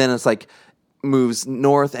 and then it's like moves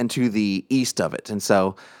north and to the east of it, and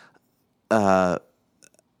so, I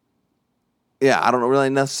don't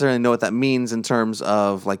really necessarily know what that means in terms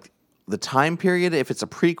of like the time period. If it's a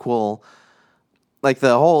prequel, like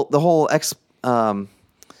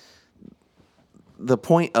the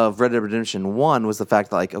point of Red Dead Redemption 1 was the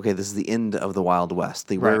fact that, like, okay, this is the end of the Wild West.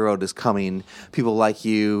 The railroad is coming. People like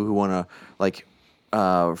you who want to, like,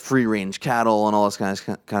 free-range cattle and all this kind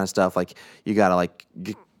of stuff, like, you got to, like,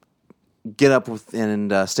 get up with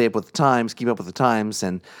and stay up with the times, keep up with the times,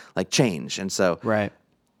 and, like, change. And so... Right.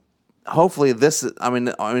 Hopefully this, if it's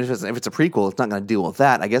a prequel, it's not going to deal with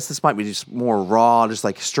that. I guess this might be just more raw, just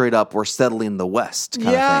like straight up, we're settling the West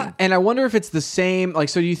kind of thing. And I wonder if it's the same, like,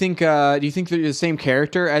 so do you think they're the same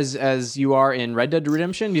character as you are in Red Dead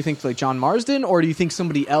Redemption? Do you think like John Marsden, or do you think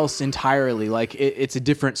somebody else entirely? Like it's a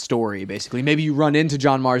different story, basically. Maybe you run into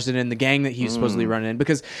John Marsden and the gang that he's supposedly running in,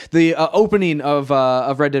 because the opening of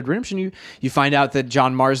Red Dead Redemption, you find out that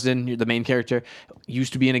John Marsden, the main character,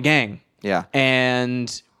 used to be in a gang. Yeah.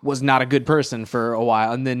 And was not a good person for a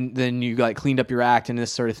while, and then you like cleaned up your act and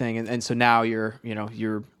this sort of thing, and so now you're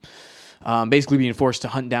basically being forced to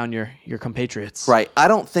hunt down your compatriots. Right. I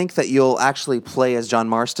don't think that you'll actually play as John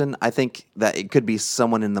Marston. I think that it could be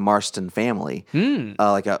someone in the Marston family,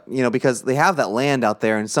 because they have that land out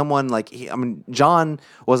there, and someone like John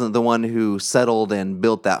wasn't the one who settled and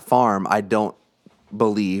built that farm. I don't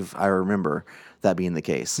believe I remember that being the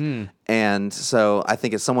case, and so I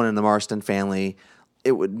think it's someone in the Marston family.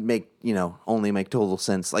 It would only make total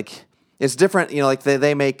sense. Like, it's different, like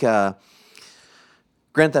they make Grand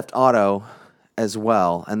Theft Auto as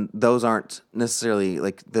well, and those aren't necessarily,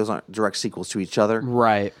 like, those aren't direct sequels to each other.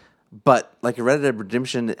 Right. But, like, Red Dead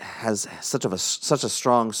Redemption has such a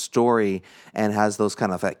strong story and has those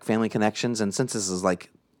kind of, like, family connections, and since this is, like,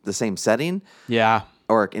 the same setting... Yeah.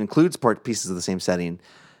 Or it includes pieces of the same setting,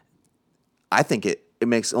 I think it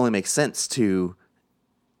only makes sense to...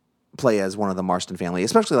 play as one of the Marston family,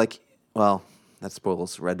 especially that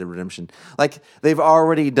spoils Red Dead Redemption. Like, they've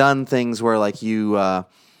already done things where like you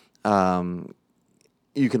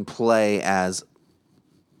can play as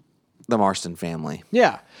the Marston family.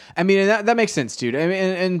 Yeah. I mean, that makes sense, dude. I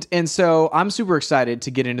mean, and so I'm super excited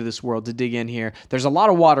to get into this world, to dig in here. There's a lot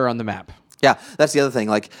of water on the map. Yeah, that's the other thing.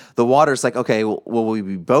 Like, the water's like, okay, will we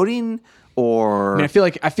be boating? Or I mean,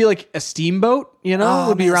 I feel like a steamboat,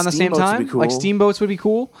 would be around the same time. Cool. Like steamboats would be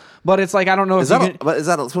cool, but it's like I don't know if but is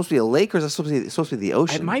that supposed to be a lake, or is that supposed to be the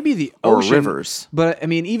ocean? It might be the ocean or rivers. But I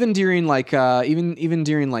mean, even during like even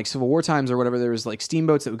during like Civil War times or whatever, there was like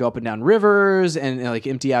steamboats that would go up and down rivers and like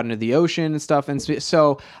empty out into the ocean and stuff. And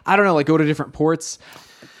so I don't know, like go to different ports.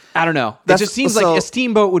 I don't know. It just seems like a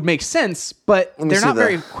steamboat would make sense, but they're not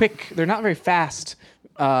very quick. They're not very fast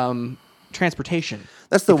transportation.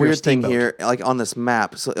 That's the weird thing here, like on this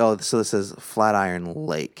map. So this says Flatiron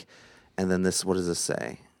Lake, and then this. What does this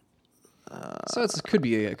say? So it could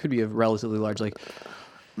be a relatively large lake.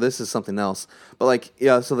 This is something else, but like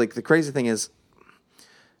So like the crazy thing is,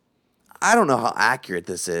 I don't know how accurate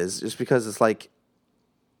this is, just because it's like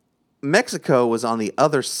Mexico was on the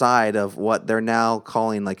other side of what they're now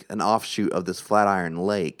calling like an offshoot of this Flatiron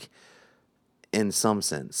Lake, in some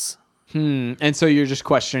sense. And so you're just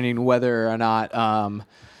questioning whether or not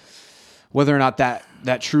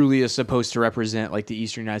that truly is supposed to represent like the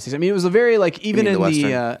Eastern United States. I mean, it was a very like even in the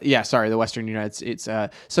Western United States. So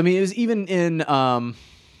I mean, it was even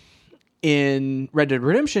in Red Dead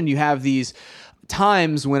Redemption, you have these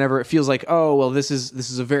times whenever it feels like, oh well, this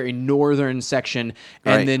is a very northern section,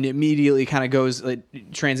 and then immediately kind of goes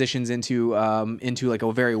transitions into like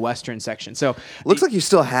a very western section. So looks like you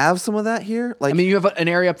still have some of that here. Like, I mean, you have an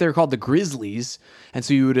area up there called the Grizzlies, and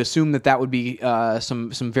so you would assume that would be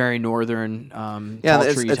some very northern tall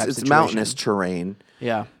tree type it's mountainous terrain.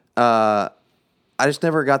 Yeah. I just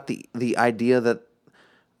never got the idea that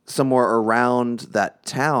somewhere around that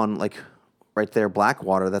town, like right there,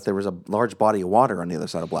 Blackwater, that there was a large body of water on the other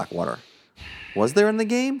side of Blackwater. Was there in the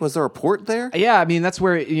game? Was there a port there? Yeah, I mean, that's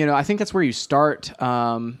where, I think that's where you start.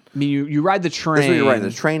 I mean, you ride the train. That's where you're riding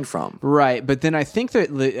the train from. Right, but then I think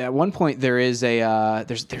that at one point there is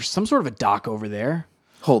there's some sort of a dock over there.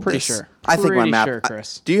 Pretty sure. I think my map.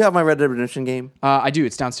 Chris. Do you have my Red Dead Redemption game? I do.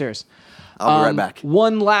 It's downstairs. I'll be right back.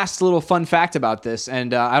 One last little fun fact about this,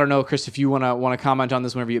 and I don't know, Chris, if you want to comment on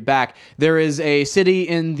this whenever you get back. There is a city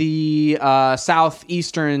in the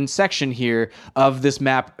southeastern section here of this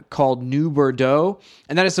map called New Bordeaux,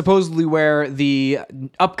 and that is supposedly where the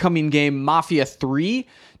upcoming game Mafia 3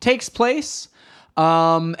 takes place.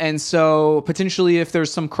 And so potentially if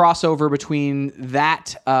there's some crossover between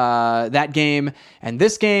that game and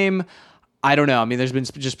this game, I don't know. I mean, there's been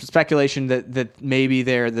just speculation that maybe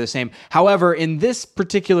they're the same. However, in this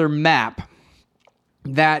particular map,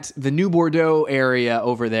 that the New Bordeaux area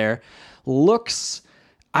over there looks,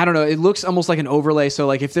 I don't know, it looks almost like an overlay. So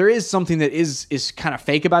like if there is something that is kind of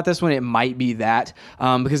fake about this one, it might be that,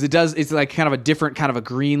 because it's like kind of a different kind of a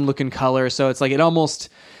green looking color. So it's like it almost,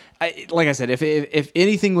 like I said, if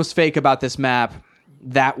anything was fake about this map,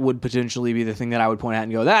 that would potentially be the thing that I would point out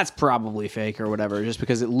and go, that's probably fake or whatever, just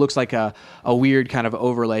because it looks like a weird kind of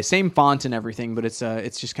overlay. Same font and everything, but it's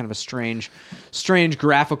just kind of a strange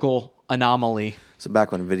graphical anomaly. So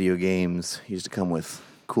back when video games used to come with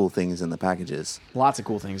cool things in the packages. Lots of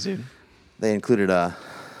cool things, dude. They included a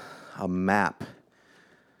map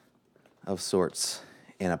of sorts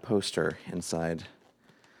and a poster inside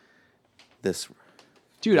this.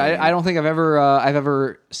 Dude, I don't think I've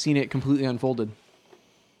ever seen it completely unfolded.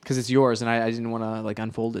 Because it's yours, and I didn't want to like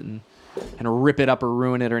unfold it and rip it up or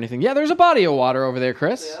ruin it or anything. Yeah, there's a body of water over there,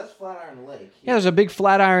 Chris. Yeah, that's Flatiron Lake. Yeah, there's a big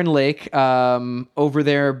Flatiron Lake over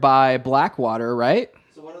there by Blackwater, right?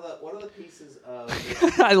 So what are the pieces of?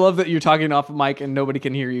 I love that you're talking off the mic and nobody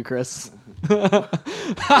can hear you, Chris. What are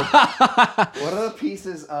the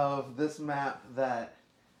pieces of this map that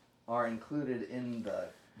are included in the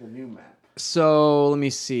new map? So let me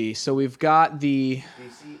see. So we've got the. Do you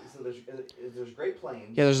see? So there's Great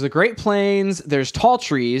Plains. Yeah, there's the Great Plains. There's Tall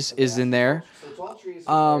Trees is in there. So Tall Trees.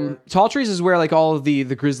 Tall Trees is where like all of the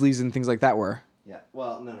grizzlies and things like that were. Yeah.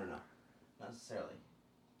 Well, no, not necessarily.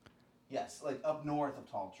 Yes, like up north of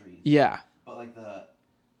Tall Trees. Yeah. But like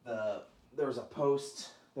there was a post.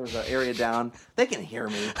 There was an area down. They can hear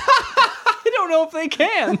me. I don't know if they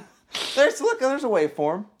can. There's a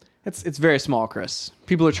waveform. It's very small, Chris.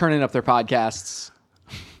 People are turning up their podcasts.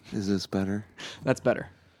 Is this better? That's better.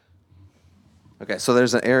 Okay, so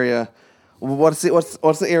there's an area. What's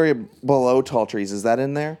the area below Tall Trees? Is that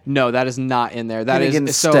in there? No, that is not in there. That is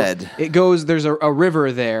instead. So it goes. There's a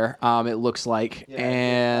river there. It looks like, yeah,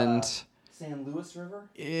 and San Luis River.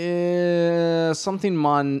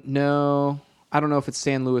 No, I don't know if it's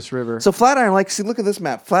San Luis River. So Flatiron Lake. See, look at this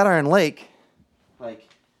map. Flatiron Lake, like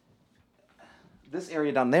this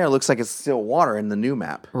area down there, looks like it's still water in the new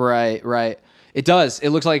map. Right. It does.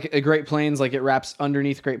 It looks like a Great Plains, like it wraps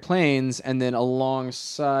underneath Great Plains, and then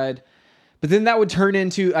alongside. But then that would turn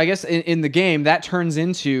into, I guess, in the game, that turns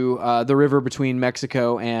into the river between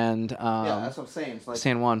Mexico and yeah, that's what I'm saying. It's like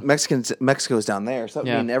San Juan. Mexico's down there, so that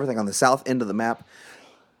would mean everything on the south end of the map.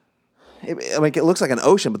 It looks like an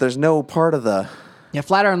ocean, but there's no part of the. Yeah,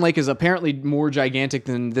 Flatiron Lake is apparently more gigantic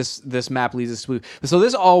than this map leads us to. So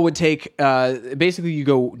this all would take, basically you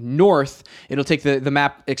go north, it'll take the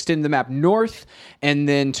map, extend the map north, and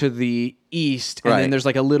then to the east, and then there's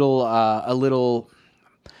like a little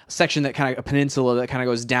section that kind of, a peninsula that kind of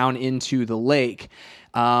goes down into the lake.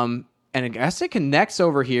 And I guess it connects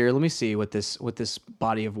over here. Let me see what this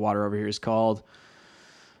body of water over here is called.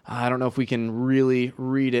 I don't know if we can really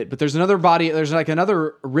read it, but there's another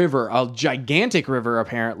river, a gigantic river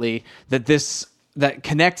apparently, that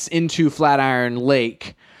connects into Flatiron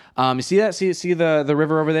Lake. You see that? See the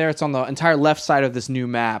river over there? It's on the entire left side of this new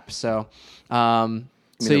map. So,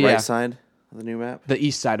 right side of the new map? The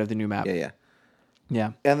east side of the new map. Yeah.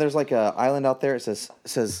 And there's like an island out there. It says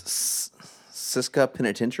Siska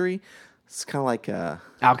Penitentiary. It's kind of like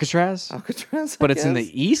Alcatraz, but it's in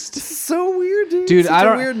the east. It's so weird, dude. Dude, Such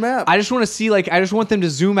a weird map. I just want to see, I just want them to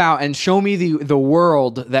zoom out and show me the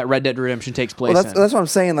world that Red Dead Redemption takes place in. That's what I'm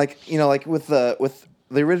saying. Like, like with the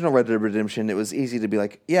original Red Dead Redemption, it was easy to be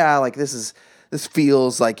like, yeah, like this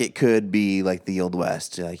feels like it could be like the Old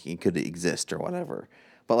West, like it could exist or whatever.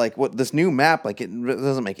 But like what this new map, like it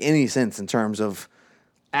doesn't make any sense in terms of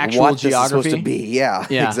actual what geography. This is supposed to be.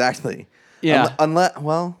 Yeah. Exactly. Yeah. Unless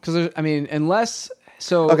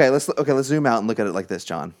so. Okay, let's zoom out and look at it like this,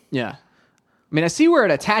 John. Yeah. I mean, I see where it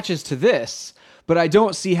attaches to this, but I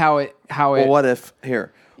don't see how it. Well, what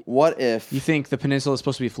if you think the peninsula is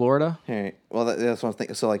supposed to be Florida? Here, well, that's what I'm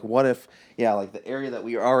thinking. So, like, what if, like the area that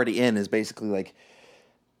we are already in is basically like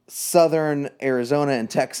southern Arizona and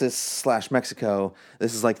Texas / Mexico.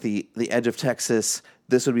 This is like the edge of Texas.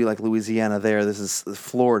 This would be like Louisiana there. This is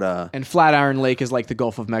Florida. And Flatiron Lake is like the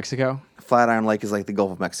Gulf of Mexico? Flatiron Lake is like the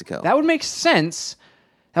Gulf of Mexico. That would make sense.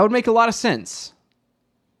 That would make a lot of sense.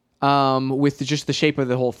 with just the shape of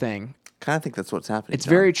the whole thing. Kind of think that's what's happening. It's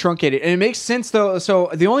very truncated, and it makes sense though.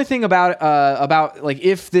 So the only thing about like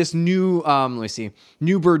if this new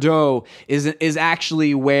New Bordeaux is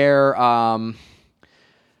actually where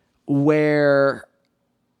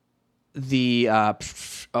the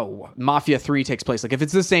Mafia 3 takes place. Like if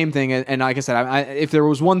it's the same thing, and like I said, if there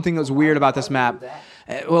was one thing that was weird about this map,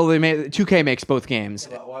 well, 2K makes both games.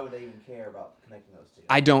 Why would they even care about connecting those two?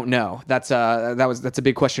 I don't know. That's a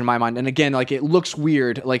big question in my mind. And again, like it looks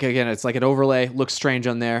weird. Like again, it's like an overlay, looks strange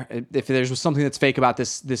on there. If there's something that's fake about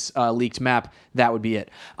this leaked map, that would be it.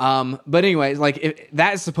 But anyway, like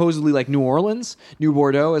that is supposedly like New Orleans. New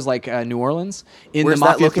Bordeaux is like New Orleans in Where's the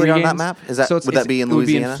Mafia 3 games. On that map? Would that be in Louisiana? It would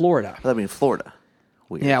be in Florida. Would that be in Florida?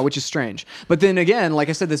 Weird. Yeah, which is strange. But then again, like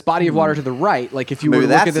I said, this body of water to the right, like if you were to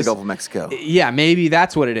look at this, the Gulf of Mexico. Yeah, maybe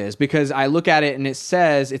that's what it is, because I look at it and it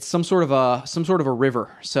says it's some sort of a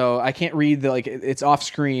river. So I can't read it's off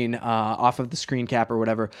screen, off of the screen cap or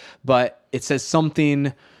whatever, but it says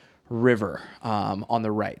something river on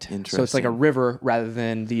the right. So it's like a river rather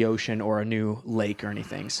than the ocean or a new lake or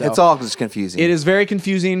anything. So it's all just confusing. It is very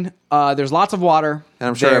confusing. There's lots of water, and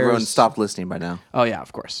I'm sure everyone stopped listening by now. Oh yeah,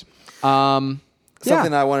 of course.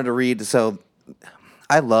 Something I wanted to read. So,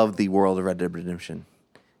 I love the world of Red Dead Redemption.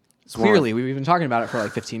 Clearly, we've been talking about it for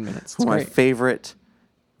like 15 minutes. It's one of my favorite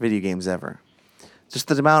video games ever. Just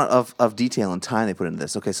the amount of detail and time they put into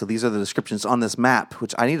this. Okay, so these are the descriptions on this map,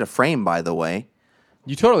 which I need a frame, by the way.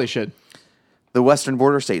 You totally should. The western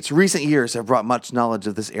border states. Recent years have brought much knowledge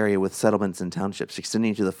of this area with settlements and townships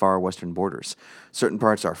extending to the far western borders. Certain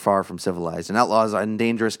parts are far from civilized, and outlaws and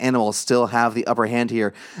dangerous animals still have the upper hand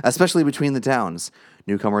here, especially between the towns.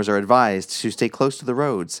 Newcomers are advised to stay close to the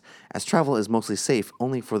roads, as travel is mostly safe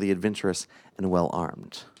only for the adventurous and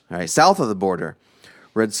well-armed. All right, south of the border,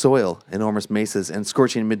 red soil, enormous mesas, and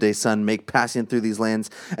scorching midday sun make passing through these lands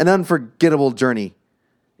an unforgettable journey.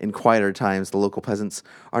 In quieter times, the local peasants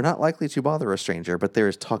are not likely to bother a stranger, but there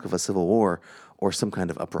is talk of a civil war or some kind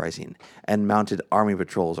of uprising, and mounted army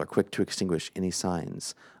patrols are quick to extinguish any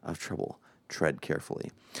signs of trouble. Tread carefully.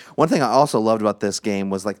 One thing I also loved about this game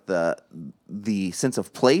was like the sense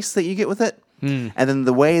of place that you get with it, and then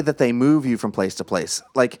the way that they move you from place to place.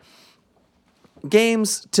 Like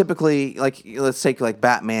games typically, like let's take like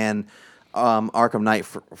Batman, Arkham Knight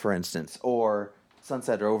for instance, or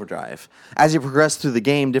Sunset or Overdrive. As you progress through the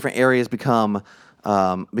game, different areas become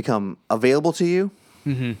available to you.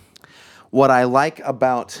 Mm-hmm. What I like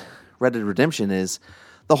about Red Dead Redemption is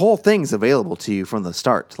the whole thing's available to you from the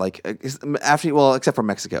start. Like except for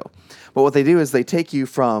Mexico. But what they do is they take you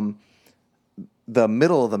from the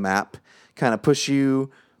middle of the map, kind of push you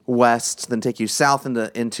west, then take you south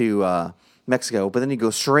into Mexico, but then you go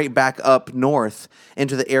straight back up north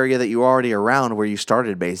into the area that you already around where you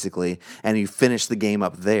started, basically, and you finish the game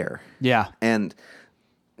up there. Yeah. And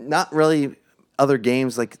not really other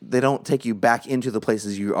games, like, they don't take you back into the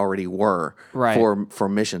places you already were for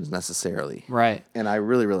missions necessarily. Right. And I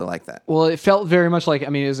really, really like that. Well, it felt very much like, I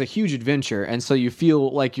mean, it was a huge adventure, and so you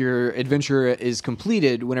feel like your adventure is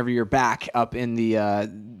completed whenever you're back up in the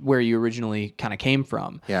where you originally kind of came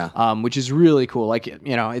from. Yeah. Which is really cool. Like,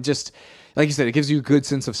 you know, it just... Like you said, it gives you a good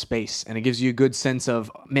sense of space, and it gives you a good sense of,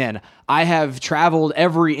 man, I have traveled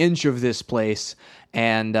every inch of this place,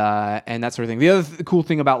 and that sort of thing. The other cool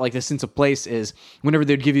thing about like the sense of place is whenever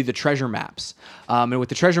they'd give you the treasure maps, and what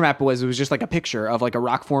the treasure map was, it was just like a picture of like a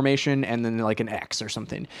rock formation and then like an X or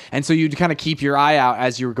something, and so you'd kind of keep your eye out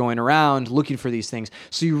as you were going around looking for these things.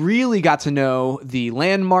 So you really got to know the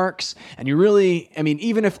landmarks, and you really, I mean,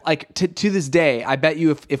 even if like to this day, I bet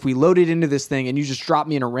you if we loaded into this thing and you just dropped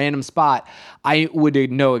me in a random spot, I would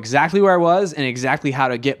know exactly where I was and exactly how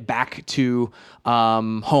to get back to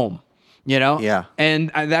home. You know? Yeah.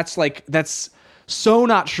 And that's so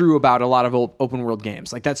not true about a lot of old open world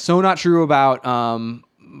games. Like, that's so not true about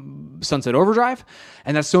Sunset Overdrive,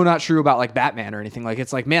 and that's so not true about like Batman or anything. Like,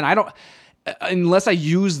 it's like, man, I don't, unless I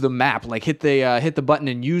use the map, like hit the button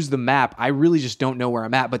and use the map, I really just don't know where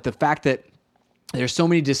I'm at. But the fact that there's so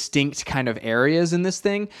many distinct kind of areas in this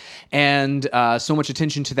thing, and so much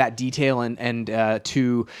attention to that detail and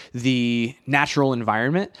to the natural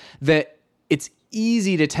environment, that it's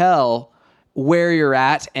easy to tell where you're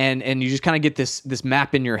at, and you just kind of get this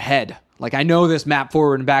map in your head. Like, I know this map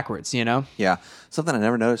forward and backwards, you know? Yeah. Something I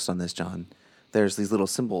never noticed on this, John. There's these little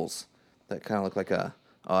symbols that kind of look like a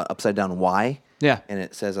upside down Y. Yeah. And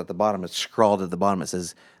it says at the bottom, it's scrawled at the bottom, it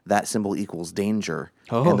says that symbol equals danger.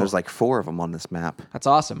 Oh. And there's like 4 of them on this map. That's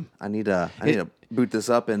awesome. I need to boot this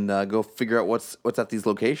up and go figure out what's at these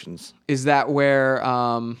locations. Is that where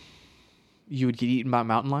you would get eaten by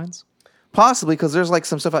mountain lions? Possibly, because there's like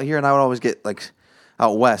some stuff out here, and I would always get like,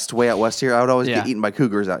 out west, way out west here, I would always get eaten by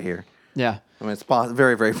cougars out here. Yeah. I mean, it's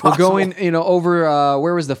very, very possible. We're going, over,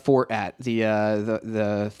 where was the fort at?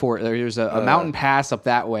 The fort, there's a mountain pass up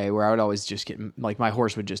that way where I would always just get, like, my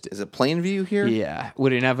horse would just... Is it Plainview here? Yeah.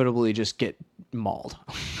 Would inevitably just get mauled.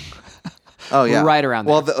 Oh yeah, right around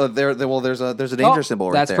there. There's a danger symbol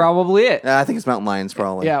right there. That's probably it. I think it's mountain lions,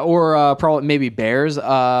 probably. Yeah, or probably maybe bears.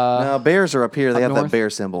 No, bears are up here. They have north? that bear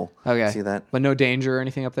symbol. Okay, see that? But no danger or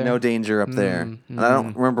anything up there. No danger up there. And I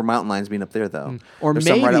don't remember mountain lions being up there though. Or there's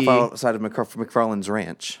maybe some right outside of McFarland's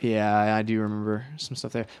ranch. Yeah, I do remember some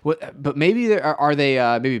stuff there. But maybe are they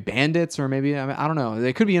maybe bandits or maybe I don't know.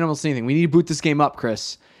 They could be almost anything. We need to boot this game up,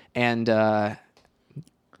 Chris, and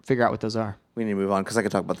figure out what those are. We need to move on because I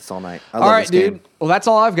could talk about this all night. All right, dude. Well, that's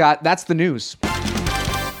all I've got. That's the news.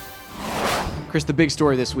 Chris, the big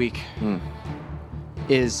story this week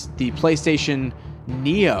is the PlayStation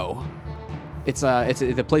Neo. It's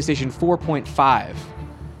the PlayStation 4.5.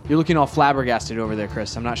 You're looking all flabbergasted over there,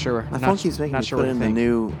 Chris. I'm not sure. My phone keeps making me put in the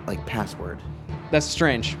new password. That's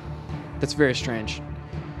strange. That's very strange.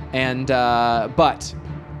 And but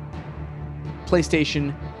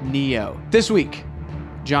PlayStation Neo this week.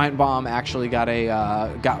 Giant Bomb actually got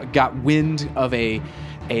got wind of a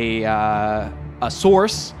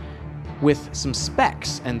source with some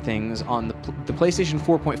specs and things on the PlayStation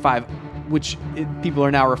 4.5, which people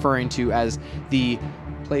are now referring to as the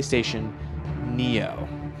PlayStation Neo.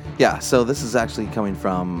 Yeah, so this is actually coming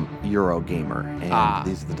from Eurogamer, and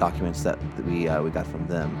these are the documents that we got from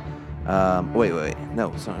them. Wait.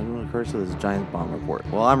 No, sorry. I'm going to refer to this Giant Bomb report.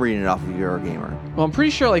 Well, I'm reading it off of Eurogamer. Well, I'm pretty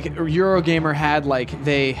sure Eurogamer had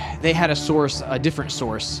they had a different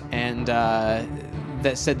source, and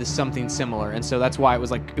that said this something similar, and so that's why it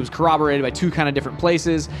was corroborated by two kind of different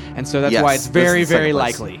places, and so that's why it's very, very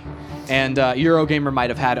likely. And Eurogamer might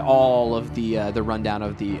have had all of the rundown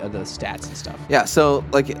of the stats and stuff. Yeah. So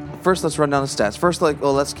first, let's run down the stats. First,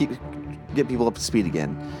 let's get people up to speed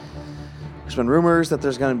again. There's been rumors that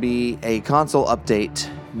there's going to be a console update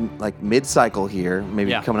mid-cycle here,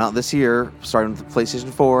 maybe coming out this year, starting with the PlayStation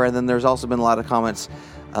 4, and then there's also been a lot of comments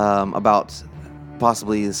about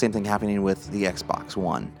possibly the same thing happening with the Xbox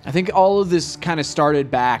One. I think all of this kind of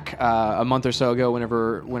started back a month or so ago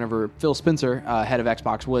whenever Phil Spencer, head of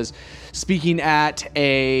Xbox, was speaking at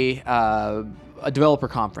a developer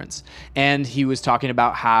conference, and he was talking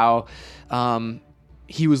about how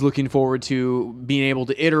he was looking forward to being able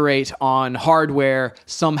to iterate on hardware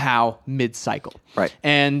somehow mid-cycle. Right.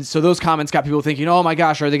 And so those comments got people thinking, oh my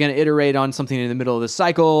gosh, are they going to iterate on something in the middle of the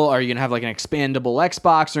cycle? Are you going to have an expandable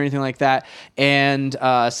Xbox or anything like that? And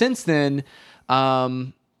since then,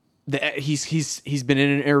 he's been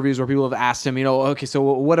in interviews where people have asked him, okay, so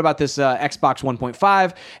what about this Xbox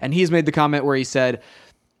 1.5? And he's made the comment where he said,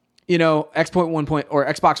 Xbox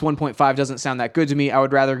 1.5 doesn't sound that good to me. I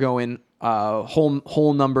would rather go in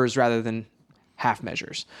whole numbers rather than half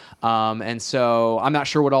measures. And so I'm not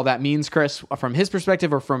sure what all that means, Chris, from his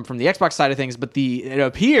perspective or from the Xbox side of things, but it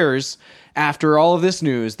appears after all of this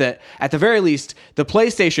news that at the very least, the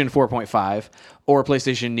PlayStation 4.5 or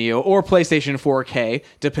PlayStation Neo or PlayStation 4K,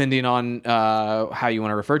 depending on how you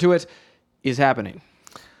want to refer to it, is happening.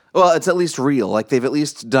 Well, it's at least real. They've at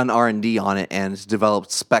least done R&D on it and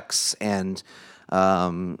developed specs and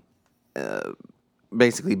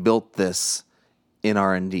basically built this in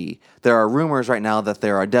R&D. There are rumors right now that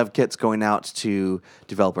there are dev kits going out to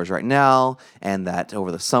developers right now, and that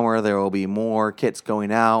over the summer there will be more kits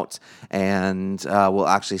going out, and we'll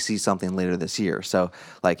actually see something later this year. So,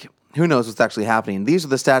 who knows what's actually happening? These are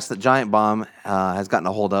the stats that Giant Bomb has gotten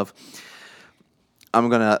a hold of.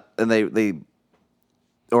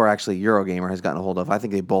 Eurogamer has gotten a hold of. I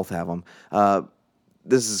think they both have them.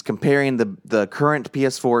 This is comparing the current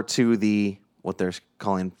PS4 to what they're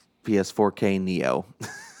calling PS4K Neo.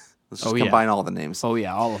 Let's just combine all the names. Oh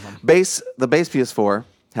yeah, all of them. The base PS4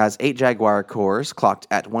 has 8 Jaguar cores clocked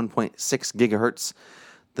at 1.6 gigahertz.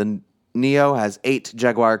 The Neo has 8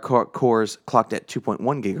 Jaguar cores clocked at 2.1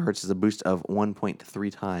 gigahertz, is a boost of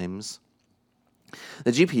 1.3 times.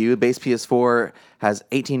 The GPU, base PS4, has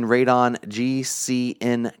 18 Radeon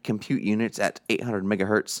GCN compute units at 800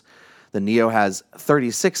 megahertz. The Neo has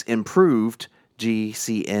 36 improved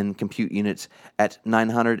GCN compute units at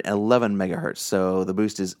 911 megahertz. So the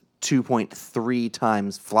boost is 2.3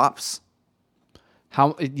 times flops.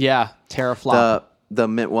 Teraflop. I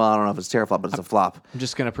don't know if it's teraflop, but it's a flop. I'm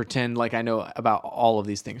just going to pretend like I know about all of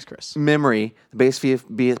these things, Chris. Memory, the base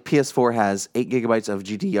PS4 has 8 gigabytes of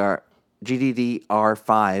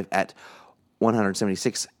GDDR5 at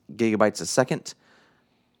 176 gigabytes a second.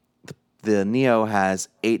 The Neo has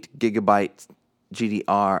 8 gigabytes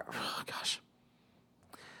GDR... Oh, gosh.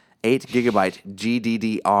 8 gigabyte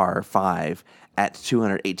GDDR5 at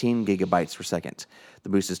 218 gigabytes per second. The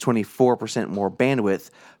boost is 24% more bandwidth,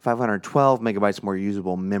 512 megabytes more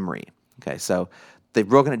usable memory. Okay, so they've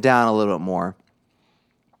broken it down a little bit more.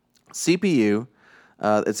 CPU,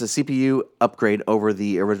 it's a CPU upgrade over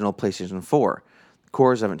the original PlayStation 4.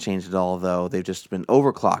 Cores haven't changed at all, though. They've just been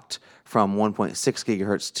overclocked from 1.6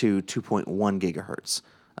 gigahertz to 2.1 gigahertz,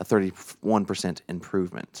 a 31%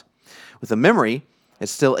 improvement. With the memory,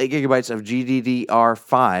 it's still 8 gigabytes of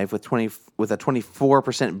GDDR5 with a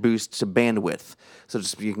 24% boost to bandwidth. So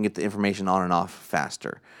just you can get the information on and off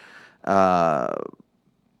faster. So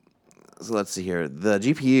let's see here. The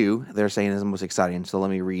GPU, they're saying, is the most exciting. So let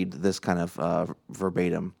me read this kind of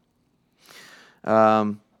verbatim.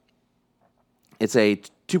 It's a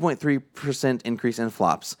 2.3% increase in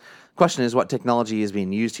flops. Question is, what technology is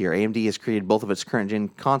being used here? AMD has created both of its current-gen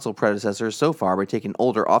console predecessors so far by taking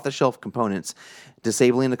older off-the-shelf components,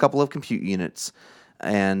 disabling a couple of compute units,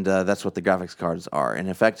 and that's what the graphics cards are. In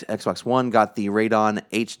effect, Xbox One got the Radeon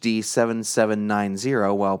HD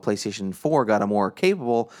 7790, while PlayStation 4 got a more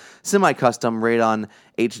capable, semi-custom Radeon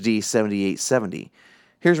HD 7870.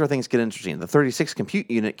 Here's where things get interesting. The 36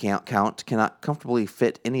 compute unit count cannot comfortably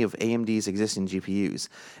fit any of AMD's existing GPUs.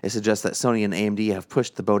 It suggests that Sony and AMD have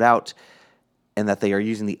pushed the boat out and that they are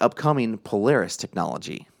using the upcoming Polaris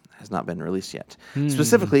technology. It has not been released yet.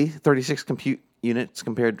 Specifically, 36 compute units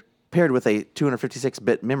paired with a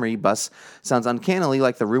 256-bit memory bus sounds uncannily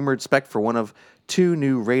like the rumored spec for one of two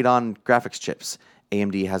new Radeon graphics chips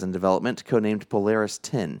AMD has in development, codenamed Polaris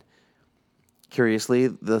 10. Curiously,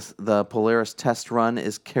 the Polaris test run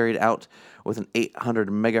is carried out with an 800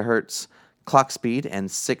 megahertz clock speed and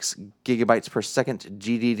 6 gigabytes per second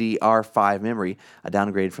GDDR5 memory, a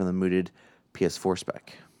downgrade from the mooted PS4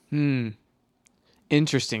 spec.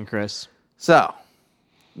 Interesting, Chris. So,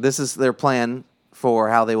 this is their plan for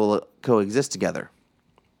how they will coexist together.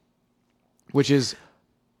 Which is,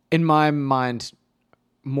 in my mind,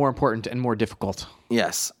 more important and more difficult.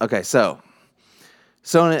 Yes. Okay, so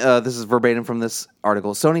Sony, this is verbatim from this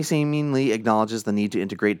article. Sony seemingly acknowledges the need to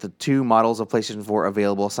integrate the two models of PlayStation 4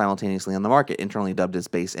 available simultaneously on the market, internally dubbed as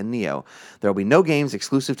Base and Neo. There will be no games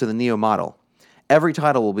exclusive to the Neo model. Every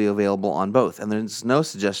title will be available on both, and there's no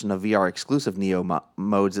suggestion of VR-exclusive Neo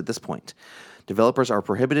modes at this point. Developers are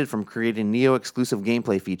prohibited from creating Neo-exclusive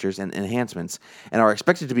gameplay features and enhancements, and are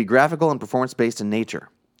expected to be graphical and performance-based in nature.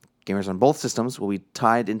 Gamers on both systems will be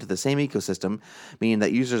tied into the same ecosystem, meaning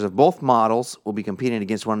that users of both models will be competing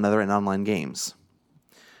against one another in online games.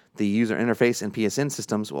 The user interface and PSN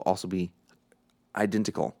systems will also be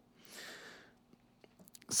identical.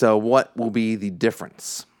 So what will be the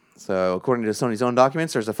difference? So according to Sony's own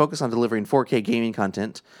documents, there's a focus on delivering 4K gaming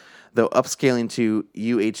content. Though upscaling to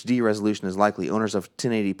UHD resolution is likely, owners of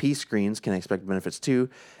 1080p screens can expect benefits too,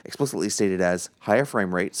 explicitly stated as higher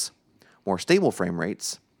frame rates, more stable frame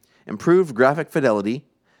rates, improved graphic fidelity,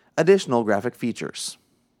 additional graphic features.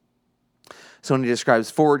 Sony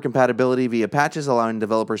describes forward compatibility via patches, allowing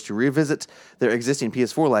developers to revisit their existing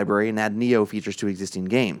PS4 library and add Neo features to existing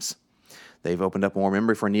games. They've opened up more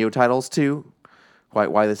memory for Neo titles too.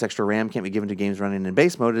 Quite why this extra RAM can't be given to games running in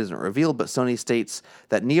base mode isn't revealed, but Sony states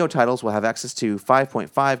that Neo titles will have access to 5.5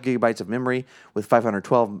 gigabytes of memory, with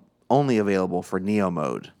 512 only available for Neo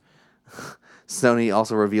mode. Sony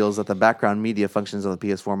also reveals that the background media functions of the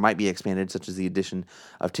PS4 might be expanded, such as the addition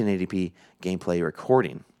of 1080p gameplay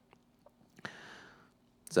recording.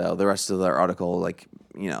 So the rest of the article,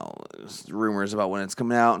 rumors about when it's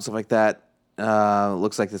coming out and stuff like that.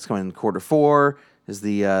 Looks like it's coming in Q4 is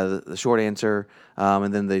the short answer.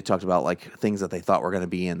 And then they talked about things that they thought were going to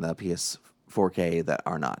be in the PS4K that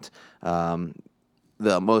are not.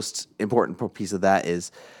 The most important piece of that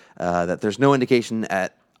is that there's no indication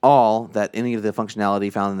at all that any of the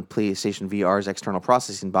functionality found in the PlayStation VR's external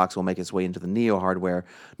processing box will make its way into the Neo hardware,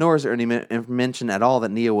 nor is there any mention at all that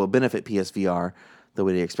Neo will benefit PSVR, though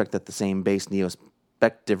we expect that the same base Neo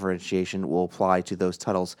spec differentiation will apply to those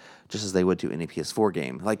titles just as they would to any PS4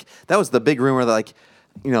 game. That was the big rumor that,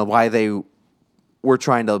 why they were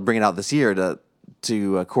trying to bring it out this year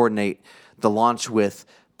to coordinate the launch with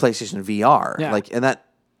PlayStation VR. Yeah. And that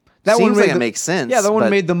seems like it makes sense. Yeah, that one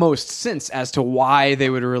made the most sense as to why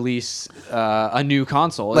they would release a new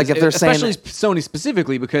console. If they're especially Sony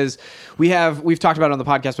specifically, because we've talked about it on the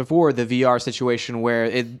podcast before the VR situation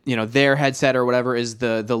where their headset or whatever is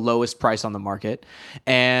the lowest price on the market,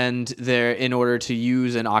 and in order to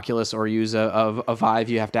use an Oculus or use a Vive,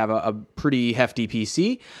 you have to have a pretty hefty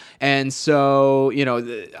PC, and so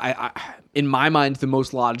in my mind, the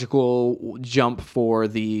most logical jump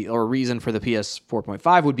reason for the PS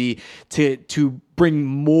 4.5 would be to bring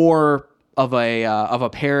more of a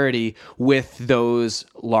parity with those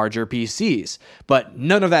larger PCs. But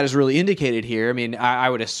none of that is really indicated here. I mean, I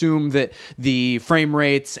would assume that the frame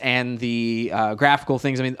rates and the graphical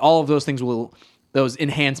things, I mean, all of those things those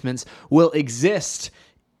enhancements will exist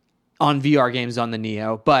on VR games on the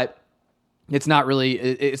Neo, but it's not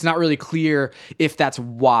really clear if that's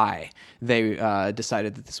why they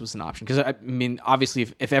decided that this was an option. Because I mean, obviously,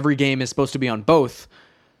 if every game is supposed to be on both,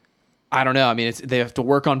 I don't know. I mean, they have to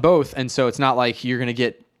work on both, and so it's not like you're going to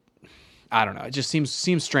get. I don't know. It just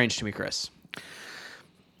seems strange to me, Chris.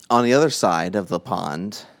 On the other side of the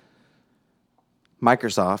pond,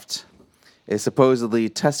 Microsoft is supposedly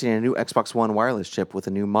testing a new Xbox One wireless chip with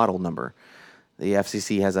a new model number. The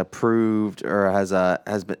FCC has approved, or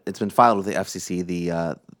it's been filed with the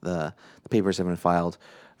FCC. The papers have been filed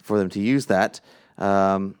for them to use that.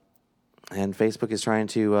 And Facebook is trying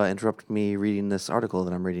to interrupt me reading this article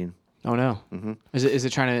that I'm reading. Oh no! Mm-hmm. Is it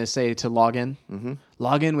trying to say to log in? Mm-hmm.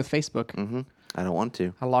 Log in with Facebook. Mm-hmm. I don't want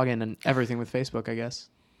to. I log in and everything with Facebook, I guess.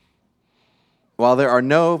 While there are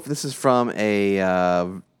this is from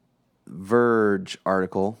a Verge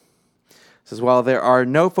article. It says, while there are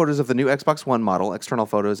no photos of the new Xbox One model, external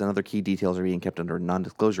photos and other key details are being kept under a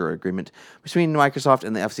non-disclosure agreement between Microsoft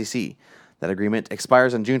and the FCC. That agreement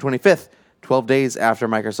expires on June 25th, 12 days after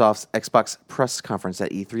Microsoft's Xbox press conference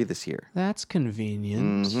at E3 this year. That's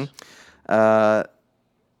convenient. Mm-hmm.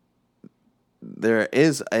 There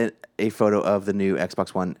is a photo of the new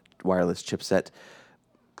Xbox One wireless chipset.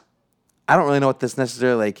 I don't really know what this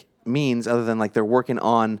necessarily means, other than they're working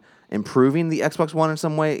on improving the Xbox One in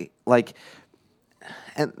some way.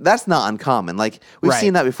 And that's not uncommon. We've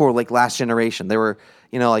seen that before. Last generation, there were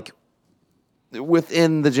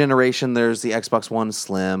within the generation, there's the Xbox One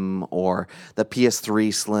Slim or the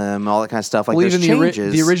PS3 Slim, all that kind of stuff. There's even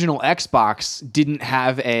changes. The original Xbox didn't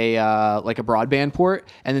have a a broadband port,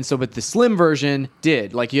 and then but the Slim version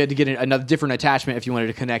did. You had to get another different attachment if you wanted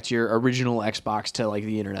to connect your original Xbox to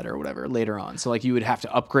the internet or whatever later on. So you would have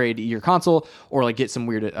to upgrade your console or get some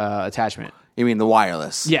weird attachment. You mean the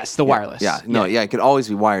wireless? Yes, the wireless. Yeah, no, yeah, it could always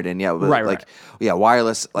be wired in. Yeah, but right. Yeah,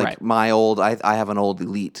 wireless. Right. My old, I have an old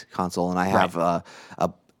Elite console, and I have a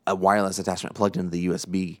wireless attachment plugged into the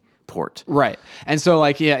USB port. Right, and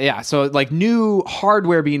so so new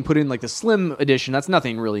hardware being put in the Slim edition. That's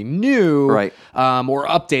nothing really new, right? Or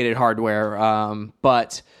updated hardware,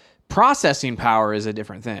 but processing power is a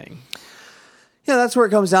different thing. Yeah, that's where it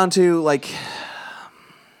comes down to.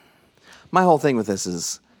 My whole thing with this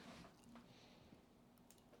is,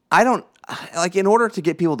 I don't in order to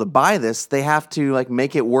get people to buy this, they have to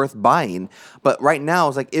make it worth buying. But right now,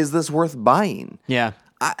 it's is this worth buying? Yeah,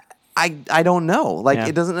 I don't know.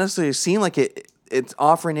 It doesn't necessarily seem like it's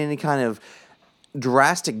offering any kind of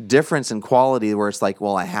drastic difference in quality where it's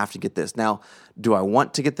well, I have to get this. Now, do I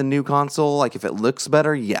want to get the new console? If it looks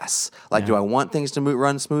better? Yes. Do I want things to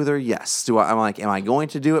run smoother? Yes. Am I going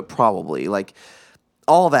to do it? Probably.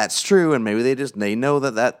 All that's true, and maybe they know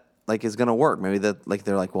that is going to work. Maybe that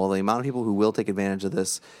they're well, the amount of people who will take advantage of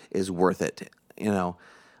this is worth it.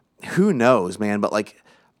 Who knows, man? But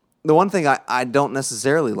the one thing I don't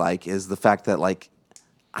necessarily is the fact that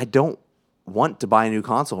I don't want to buy a new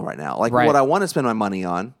console right now. Right. What I want to spend my money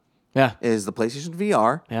on, is the PlayStation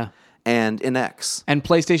VR, and NX and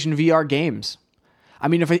PlayStation VR games. I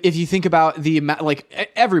mean, if you think about the amount,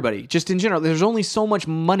 everybody, just in general, there's only so much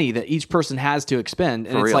money that each person has to expend.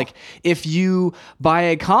 And it's if you buy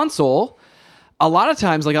a console, a lot of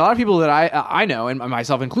times, a lot of people that I know, and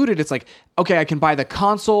myself included, it's okay, I can buy the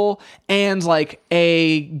console and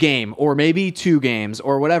a game or maybe two games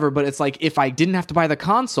or whatever. But it's if I didn't have to buy the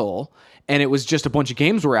console and it was just a bunch of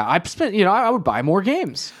games were out, I would buy more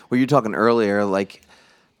games. Well, you were talking earlier,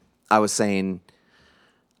 I was saying,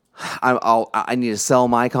 I need to sell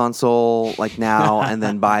my console now and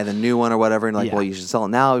then buy the new one or whatever. And well, you should sell it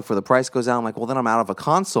now before the price goes down. I'm well, then I'm out of a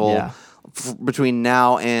console between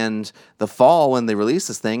now and the fall when they release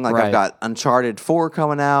this thing. I've got Uncharted 4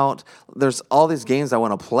 coming out. There's all these games I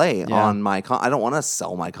want to play on my I don't want to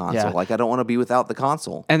sell my console. I don't want to be without the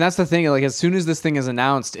console. And that's the thing. As soon as this thing is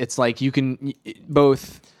announced, it's you can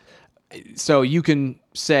both. So you can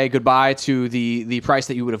say goodbye to the price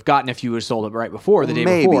that you would have gotten if you would have sold it right before, the day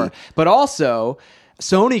before. But also,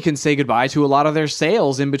 Sony can say goodbye to a lot of their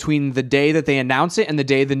sales in between the day that they announce it and the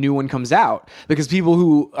day the new one comes out. Because people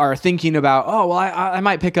who are thinking about, I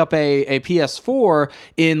might pick up a PS4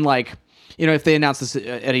 in if they announce this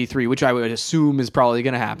at E3, which I would assume is probably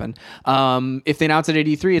going to happen. If they announce it at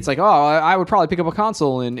E3, it's I would probably pick up a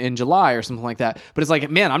console in July or something like that. But it's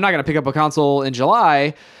man, I'm not going to pick up a console in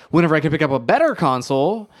July whenever I can pick up a better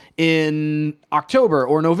console in October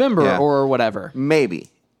or November or whatever. Maybe.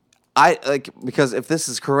 because if this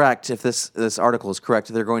is correct, if this article is correct,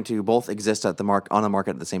 they're going to both exist on the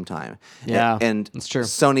market at the same time. Yeah, and that's true.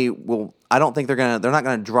 Sony will. I don't think they're not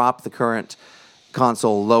gonna drop the current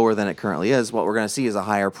console lower than it currently is. What we're gonna see is a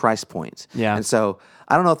higher price point. Yeah, and so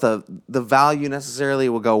I don't know if the value necessarily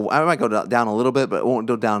will go. I might go down a little bit, but it won't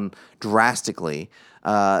go down drastically.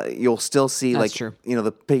 You'll still see that's true.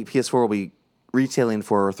 the PS4 will be retailing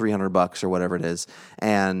for $300 or whatever it is,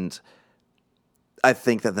 and I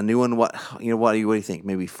think that the new one, what do you think?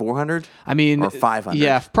 Maybe 400? I mean, or 500?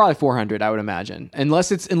 Yeah, probably 400. I would imagine, unless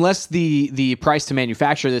the price to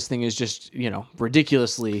manufacture this thing is just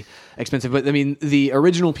ridiculously expensive. But I mean, the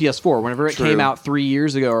original PS4, whenever it came out 3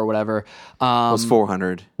 years ago or whatever, was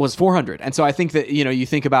 400. Was 400, and so I think that you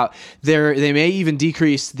think about they may even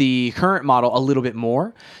decrease the current model a little bit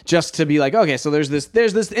more, just to be like, okay, so there's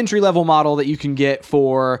this entry level model that you can get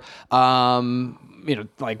for.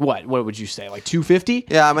 Like what would you say? Like $250?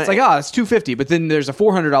 Yeah, I mean, it's like, it's $250, but then there's a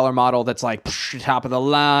 $400 model that's like top of the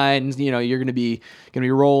line. You're gonna be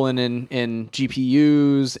rolling in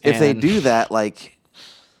GPUs. If they do that, like,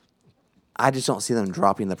 I just don't see them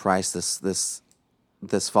dropping the price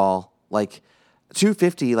this fall. Like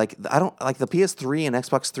 $250, like I don't like the PS3 and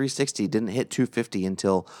Xbox 360 didn't hit $250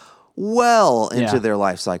 until well into their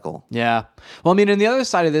life cycle. Yeah. Well, I mean, and the other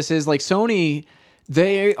side of this is like Sony.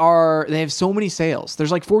 They have so many sales.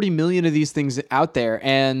 There's like 40 million of these things out there,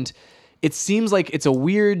 and it seems like it's a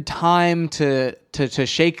weird time to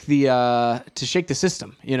shake the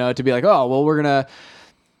system. To be like, oh well, we're gonna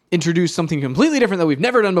introduce something completely different that we've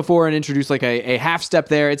never done before, and introduce like a half step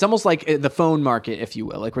there. It's almost like the phone market, if you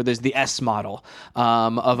will, like where there's the S model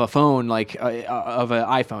of a phone, like of an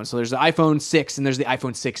iPhone. So there's the iPhone 6 and there's the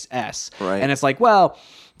iPhone 6S, right? And it's like, well,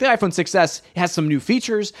 the iPhone 6S has some new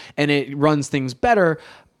features and it runs things better,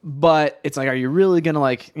 but it's like, are you really gonna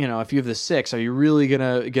if you have the 6, are you really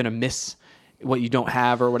gonna miss what you don't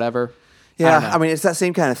have or whatever? Yeah, I mean, it's that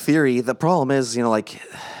same kind of theory. The problem is,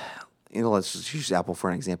 let's just use Apple for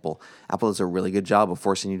an example. Apple does a really good job of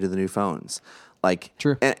forcing you to the new phones. Like,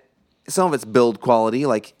 true. And some of it's build quality.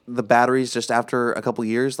 Like the batteries, just after a couple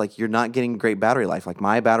years, like you're not getting great battery life. Like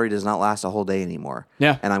my battery does not last a whole day anymore.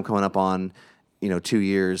 Yeah, and I'm coming up on 2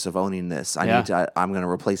 years of owning this. I'm going to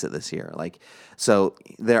replace it this year. Like, so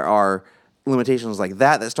there are limitations like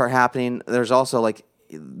that start happening. There's also like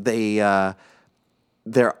their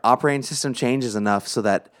operating system changes enough so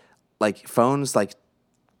that like phones like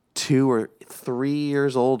 2 or 3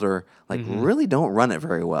 years older really don't run it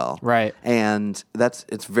very well. Right. And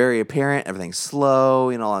it's very apparent. Everything's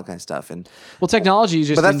slow, all that kind of stuff. And technology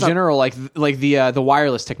just in general, like the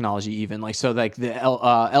wireless technology, even like so like the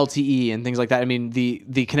LTE and things like that. I mean,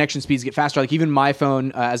 the connection speeds get faster. Like even my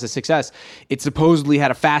phone as a 6S, it supposedly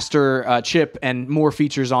had a faster chip and more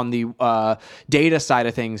features on the data side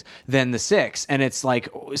of things than the 6. And it's like,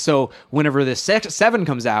 so whenever the 7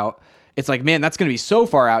 comes out, it's like, man, that's going to be so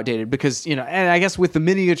far outdated because, and I guess with the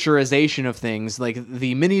miniaturization of things, like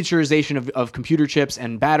the miniaturization of computer chips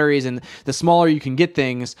and batteries, and the smaller you can get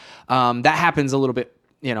things, that happens a little bit,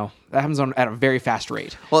 that happens at a very fast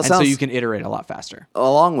rate. Well, so you can iterate a lot faster.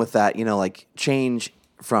 Along with that, like change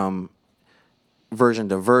from version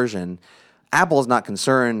to version, Apple is not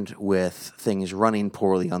concerned with things running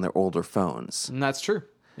poorly on their older phones. And that's true.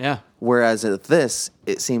 Yeah. Whereas with this,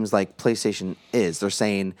 it seems like PlayStation is. They're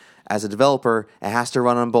saying, as a developer, it has to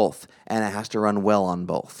run on both, and it has to run well on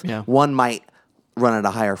both. Yeah. One might run at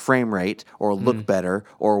a higher frame rate or look better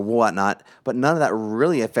or whatnot, but none of that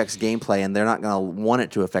really affects gameplay, and they're not going to want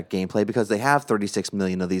it to affect gameplay because they have 36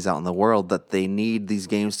 million of these out in the world that they need these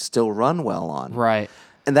games to still run well on. Right.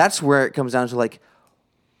 And that's where it comes down to, like,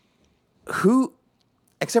 who...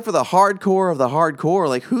 Except for the hardcore of the hardcore,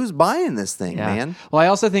 like who's buying this thing, man? Well, I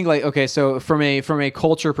also think like, okay, so from a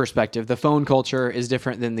culture perspective, the phone culture is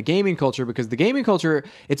different than the gaming culture because the gaming culture,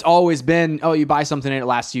 it's always been, you buy something and it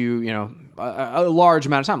lasts you, a large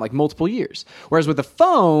amount of time, like multiple years. Whereas with the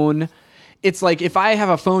phone, it's like if I have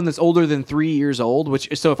a phone that's older than 3 years old,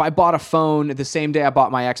 so if I bought a phone the same day I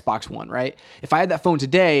bought my Xbox One, right? If I had that phone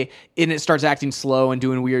today and it starts acting slow and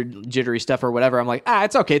doing weird jittery stuff or whatever, I'm like,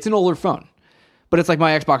 it's okay, it's an older phone. But it's like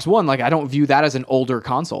my Xbox One, like I don't view that as an older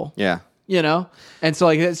console. Yeah. And so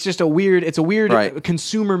like it's just a weird right.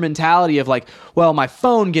 consumer mentality of like, well, my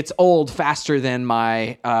phone gets old faster than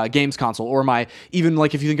my games console, or my, even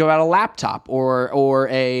like if you think about a laptop or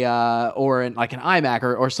an iMac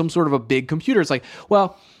or some sort of a big computer, it's like,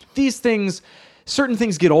 well, certain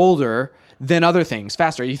things get older, than other things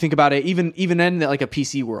faster. You think about it, even in like a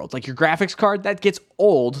PC world, like your graphics card that gets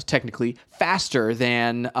old technically faster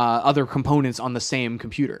than other components on the same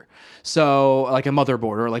computer. So like a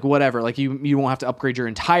motherboard or like whatever, like you won't have to upgrade your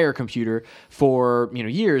entire computer for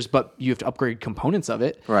years, but you have to upgrade components of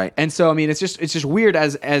it. Right. And so I mean, it's just weird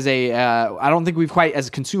as a I don't think we've quite as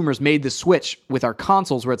consumers made the switch with our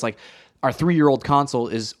consoles where it's like our 3-year-old console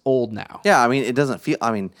is old now. Yeah, I mean it doesn't feel.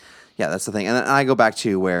 I mean, yeah, that's the thing. And I go back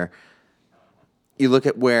to where you look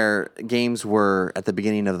at where games were at the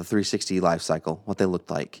beginning of the 360 life cycle, what they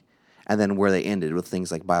looked like, and then where they ended with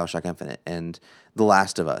things like BioShock Infinite and The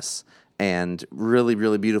Last of Us, and really,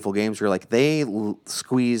 really beautiful games where like they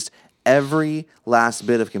squeezed every last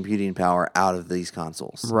bit of computing power out of these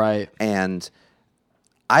consoles. Right. And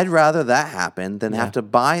I'd rather that happen than have to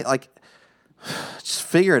buy like. Just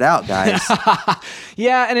figure it out, guys.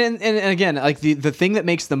 Yeah, and again, like the thing that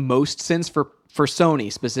makes the most sense for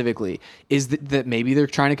Sony specifically is that maybe they're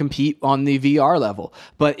trying to compete on the VR level.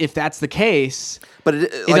 But if that's the case, but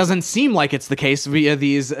it doesn't seem like it's the case via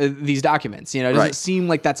these documents. It doesn't seem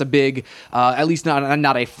like that's a big, at least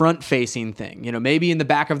not a front facing thing. Maybe in the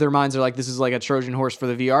back of their minds they're like, this is like a Trojan horse for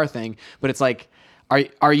the VR thing. But it's like,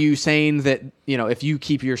 are you saying that if you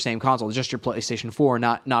keep your same console, just your PlayStation 4,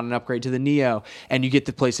 not an upgrade to the Neo, and you get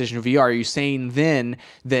the PlayStation VR, are you saying then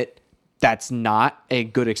that that's not a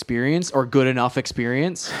good experience or good enough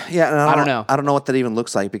experience? Yeah, and I don't know. I don't know what that even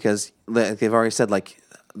looks like because they've already said like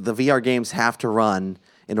the VR games have to run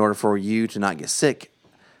in order for you to not get sick.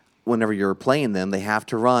 Whenever you're playing them, they have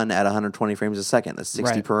to run at 120 frames a second. That's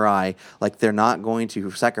 60 per eye. Like they're not going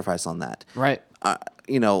to sacrifice on that. Right.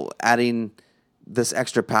 Adding this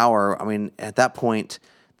extra power, I mean, at that point,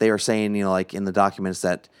 they are saying, like in the documents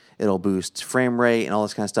that it'll boost frame rate and all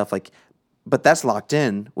this kind of stuff. Like, but that's locked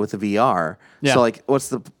in with the VR. Yeah. So, like, what's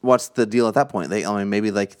the deal at that point?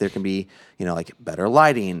 Maybe like there can be, like better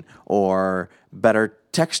lighting or better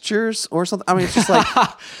textures or something. I mean, it's just like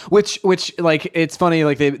which like it's funny.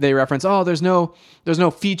 Like they reference, there's no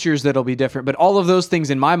features that'll be different, but all of those things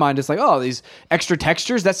in my mind, it's like, these extra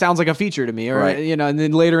textures, that sounds like a feature to me, or right. And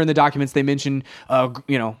then later in the documents they mention,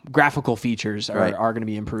 graphical features are going to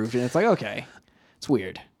be improved, and it's like, okay, it's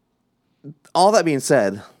weird. All that being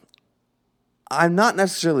said, I'm not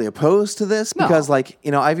necessarily opposed to this because,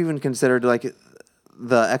 I've even considered like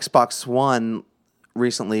the Xbox One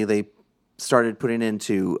recently. They started putting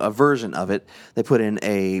into a version of it. They put in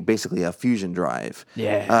basically a fusion drive,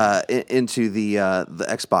 into the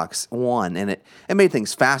Xbox One, and it made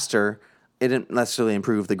things faster. It didn't necessarily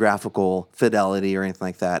improve the graphical fidelity or anything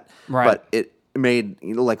like that, right. But it made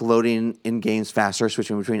like loading in games faster,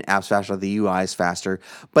 switching between apps faster, the UI is faster,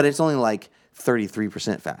 but it's only like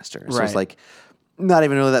 33% faster. So it's like not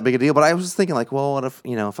even really that big a deal. But I was thinking like, well, what if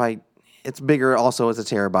it's bigger also as a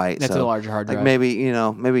terabyte. That's a larger hard drive. Like maybe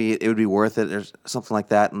it would be worth it or something like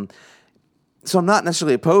that. And so I'm not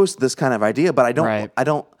necessarily opposed to this kind of idea, but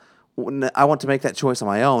I want to make that choice on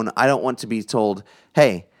my own. I don't want to be told,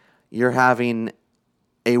 hey, you're having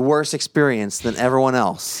a worse experience than everyone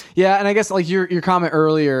else. Yeah, and I guess like your comment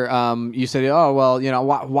earlier, you said,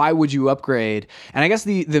 why would you upgrade? And I guess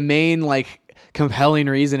the main like compelling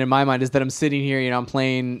reason in my mind is that I'm sitting here, I'm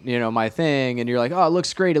playing, my thing, and you're like, oh, it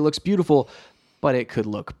looks great, it looks beautiful, but it could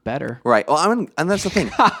look better. Right. Well, and that's the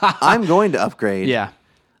thing. I'm going to upgrade. Yeah.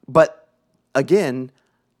 But again,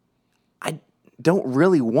 I don't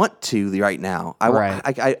really want to right now.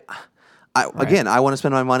 Again, I want to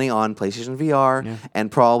spend my money on PlayStation VR and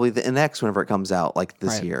probably the NX whenever it comes out, like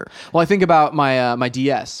this year. Well, I think about my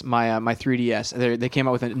DS, my 3DS. They came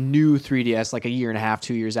out with a new 3DS like a year and a half,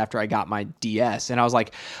 2 years after I got my DS, and I was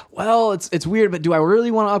like, well, it's weird, but do I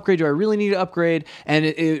really want to upgrade? Do I really need to upgrade? And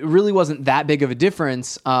it really wasn't that big of a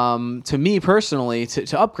difference to me personally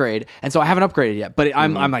to upgrade, and so I haven't upgraded yet. But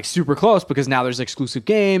I'm like super close because now there's exclusive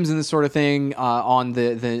games and this sort of thing on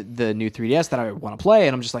the new 3DS that I want to play,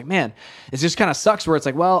 and I'm just like, man. It just kind of sucks where it's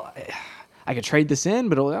like, well, I could trade this in,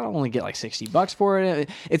 but I'll only get like $60 for it.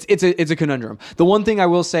 It's a conundrum. The one thing I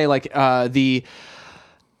will say, like if the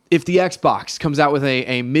Xbox comes out with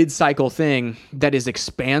a mid-cycle thing that is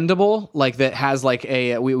expandable, like that has like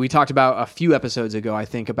we talked about a few episodes ago, I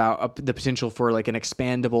think, about the potential for like an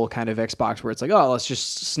expandable kind of Xbox where it's like, oh, let's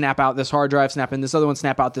just snap out this hard drive, snap in this other one,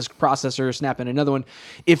 snap out this processor, snap in another one.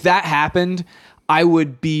 If that happened, I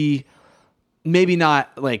would be maybe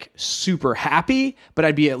not like super happy, but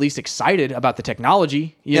I'd be at least excited about the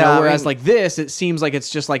technology, whereas like this, it seems like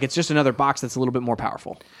it's just another box that's a little bit more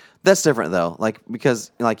powerful. That's different though. Like,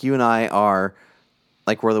 because like you and I are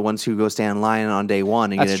like, we're the ones who go stand in line on day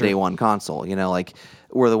one and get a day one console, like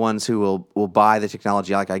we're the ones who will buy the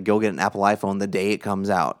technology. Like I go get an Apple iPhone the day it comes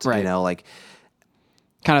out. Right. You know, like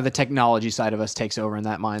kind of the technology side of us takes over in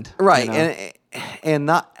that mind. Right. You know? And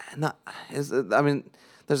not I mean,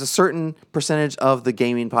 there's a certain percentage of the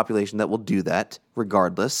gaming population that will do that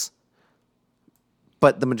regardless.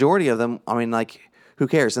 But the majority of them, I mean, like, who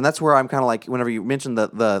cares? And that's where I'm kind of like, whenever you mentioned the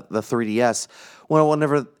 3DS,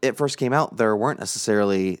 whenever it first came out, there weren't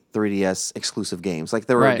necessarily 3DS exclusive games. Like,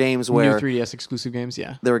 there were games where... New 3DS exclusive games,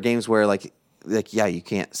 yeah. There were games where, like yeah, you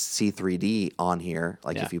can't see 3D on here.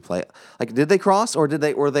 Like, if you play... Like, did they cross, or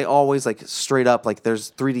were they always, like, straight up, like, there's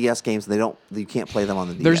 3DS games, and you can't play them on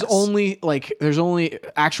the DS? There's only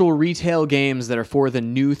actual retail games that are for the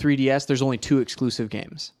new 3DS. There's only 2 exclusive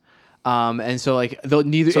games. And so like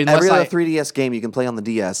neither. So every other 3DS game you can play on the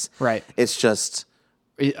DS. Right. It's just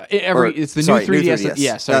it's the new 3DS.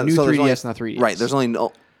 Yeah. So new 3DS, not 3DS. Right. There's only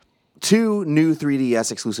 2 new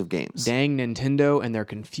 3DS exclusive games. Dang Nintendo and their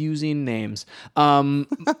confusing names.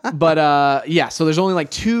 But yeah. So there's only like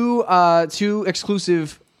two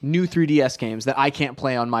exclusive new 3DS games that I can't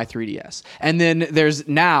play on my 3DS. And then there's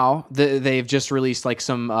they've just released like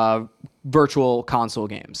some virtual console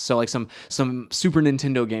games. So like some Super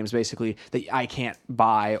Nintendo games basically that I can't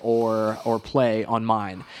buy or play on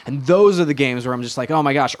mine. And those are the games where I'm just like, oh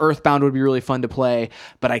my gosh, Earthbound would be really fun to play,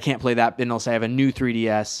 but I can't play that unless I have a new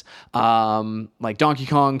 3DS. Like Donkey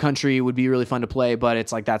Kong Country would be really fun to play, but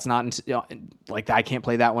it's like that's not like I can't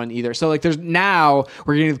play that one either. So like we're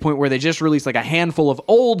getting to the point where they just released like a handful of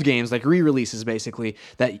old games, like re-releases basically,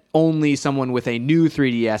 that only someone with a new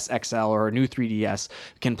 3DS XL or a new 3DS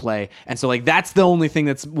can play. And so like that's the only thing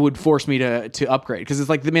that would force me to upgrade, because it's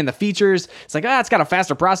like the features, it's like it's got a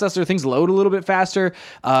faster processor, things load a little bit faster,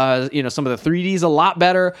 some of the 3D's a lot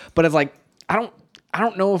better, but it's like I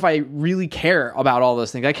don't know if I really care about all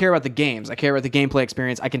those things. I care about the games. I care about the gameplay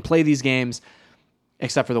experience. I can play these games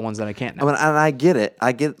except for the ones that I can't now. I mean, and I get it.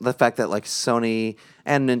 I get the fact that like Sony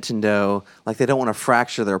and Nintendo, like they don't want to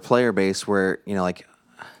fracture their player base where, like,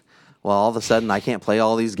 well, all of a sudden I can't play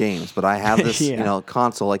all these games, but I have this,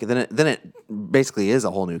 console. Like then it basically is a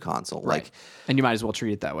whole new console. Right. Like, and you might as well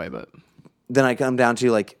treat it that way. But then I come down to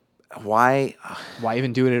like, why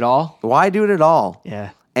even do it at all? Why do it at all? Yeah.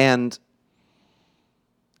 And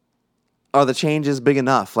are the changes big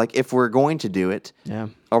enough? Like, if we're going to do it,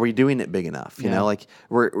 are we doing it big enough? You know, like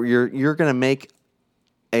you're going to make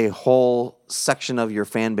a whole section of your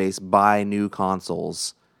fan base buy new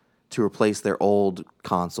consoles to replace their old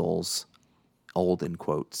consoles, old in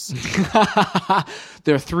quotes.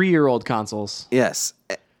 They're 3-year-old consoles. Yes.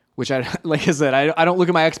 Which like I said, I don't look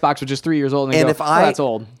at my Xbox, which is 3 years old, and go, that's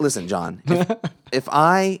old. Listen, John, if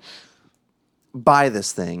I buy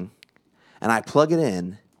this thing and I plug it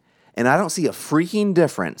in and I don't see a freaking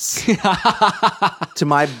difference to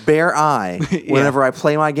my bare eye whenever I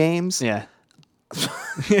play my games,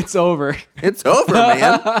 it's over. It's over,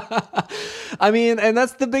 man. I mean, and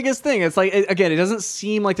that's the biggest thing. It's like, again, it doesn't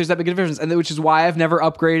seem like there's that big a difference, and which is why I've never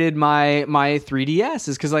upgraded my 3DS,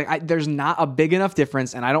 is because like there's not a big enough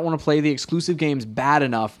difference, and I don't want to play the exclusive games bad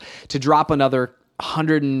enough to drop another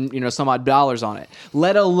 $100 and some odd dollars on it,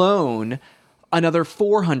 let alone another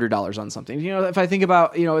 $400 on something. If I think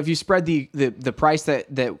about, if you spread the price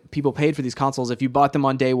that people paid for these consoles, if you bought them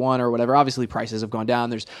on day one or whatever, obviously prices have gone down.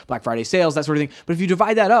 There's Black Friday sales, that sort of thing. But if you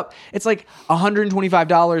divide that up, it's like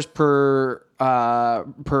 $125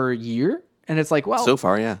 per year. And it's like, well, so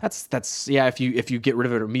far, yeah, that's if you get rid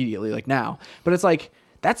of it immediately, like now. But it's like,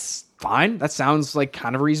 that's fine. That sounds like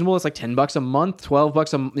kind of reasonable. It's like $10 a month,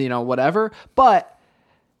 $12 whatever. But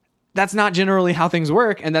that's not generally how things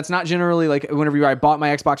work, and that's not generally like whenever I bought my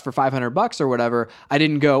Xbox for $500 or whatever, I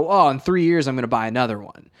didn't go, in 3 years I'm going to buy another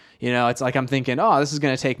one. It's like I'm thinking, this is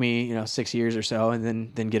going to take me 6 years or so,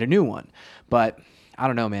 and then get a new one. But I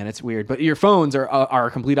don't know, man, it's weird. But your phones are a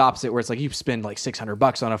complete opposite, where it's like you spend like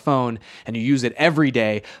 $600 on a phone and you use it every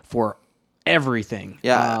day for everything.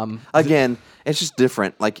 Yeah. Again, it's just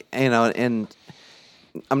different. Like, and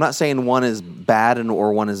I'm not saying one is bad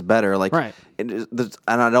or one is better. Like, right. And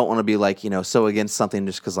I don't want to be like, so against something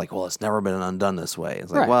just because like, well, it's never been undone this way.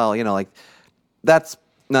 It's like, right. Well, like that's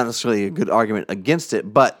not necessarily a good argument against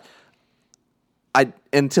it, but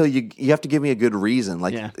until you have to give me a good reason.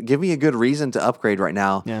 Like, give me a good reason to upgrade right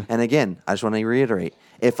now. Yeah. And again, I just want to reiterate,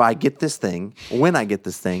 if I get this thing, when I get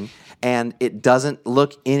this thing, and it doesn't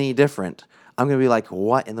look any different, I'm going to be like,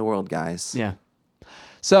 what in the world, guys? Yeah.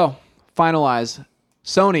 So, finalize.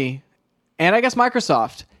 Sony, and I guess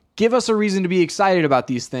Microsoft, give us a reason to be excited about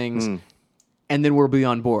these things, and then we'll be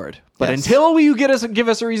on board. But until you give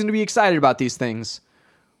us a reason to be excited about these things,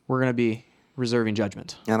 we're going to be reserving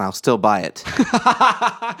judgment. And I'll still buy it.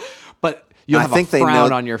 But You'll have a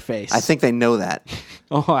frown on your face. I think they know that.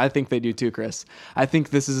 Oh, I think they do too, Chris. I think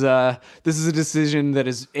this is a decision that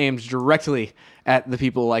is aimed directly at the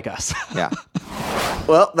people like us. Yeah.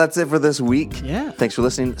 Well, that's it for this week. Yeah. Thanks for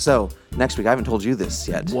listening. So, next week, I haven't told you this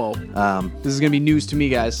yet. Whoa. This is going to be news to me,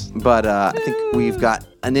 guys. But I think we've got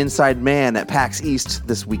an inside man at PAX East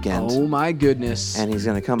this weekend. Oh, my goodness. And he's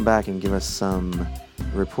going to come back and give us some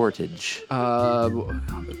reportage.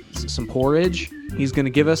 Some porridge? He's going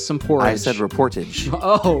to give us some porridge. I said reportage.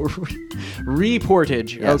 Oh,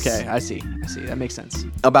 reportage. Yes. Okay, I see. That makes sense.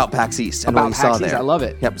 About PAX East and about what we PAX saw East, there. I love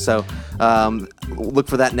it. Yep, so look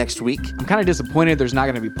for that next week. I'm kind of disappointed there's not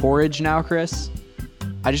going to be porridge now, Chris.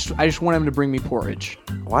 I just want him to bring me porridge.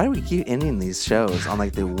 Why do we keep ending these shows on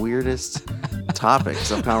like the weirdest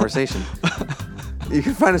topics of conversation? You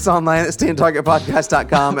can find us online at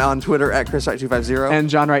StayOnTargetPodcast.com, on Twitter at ChrisWright250, and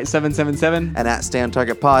JohnWright777, and at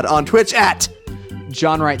StayOnTargetPod on Twitch at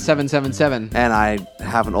JohnWright777. And I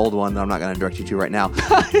have an old one that I'm not going to direct you to right now.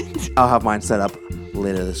 I'll have mine set up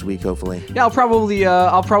later this week, hopefully. Yeah,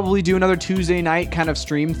 I'll probably do another Tuesday night kind of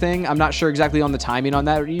stream thing. I'm not sure exactly on the timing on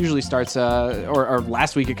that. It usually starts, or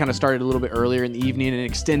last week it kind of started a little bit earlier in the evening and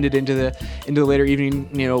extended into the later evening.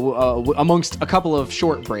 Amongst a couple of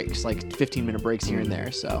short breaks, like 15-minute breaks here and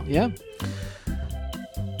there. So yeah.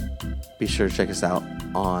 Be sure to check us out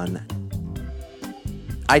on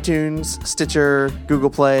iTunes, Stitcher, Google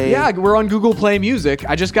Play. Yeah, we're on Google Play Music.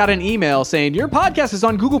 I just got an email saying your podcast is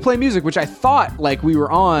on Google Play Music, which I thought like we were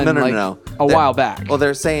on No. a while back. Well,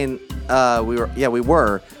 they're saying we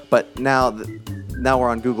were, but now we're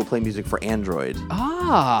on Google Play Music for Android.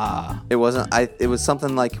 Ah. It wasn't. It was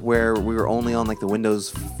something like where we were only on like the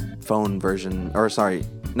Windows phone version, or sorry.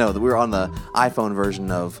 No, we were on the iPhone version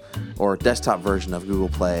or desktop version of Google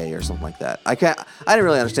Play or something like that. I didn't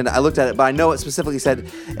really understand it. I looked at it, but I know it specifically said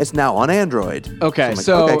it's now on Android. Okay,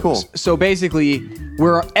 okay, cool. So basically,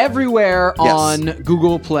 we're everywhere on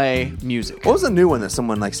Google Play Music. What was the new one that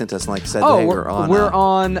someone like sent us and like said, hey, we're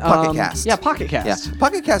on Pocket Cast. Yeah, Pocket Cast. Yeah,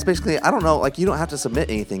 Pocket Cast basically, I don't know, like you don't have to submit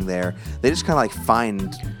anything there. They just kind of like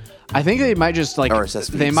find. I think they might just like RSS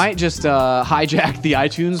feeds. They might just hijack the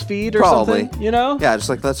iTunes feed or Probably. something. You know? Yeah, just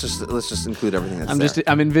like let's just include everything that's there.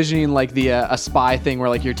 I'm envisioning like the a spy thing where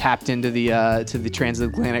like you're tapped into the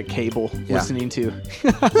transatlantic cable, listening to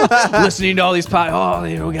all these we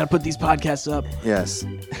gotta put these podcasts up. Yes,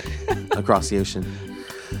 across the ocean.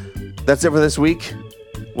 That's it for this week.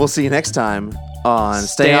 We'll see you next time on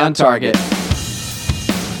Stay on Target.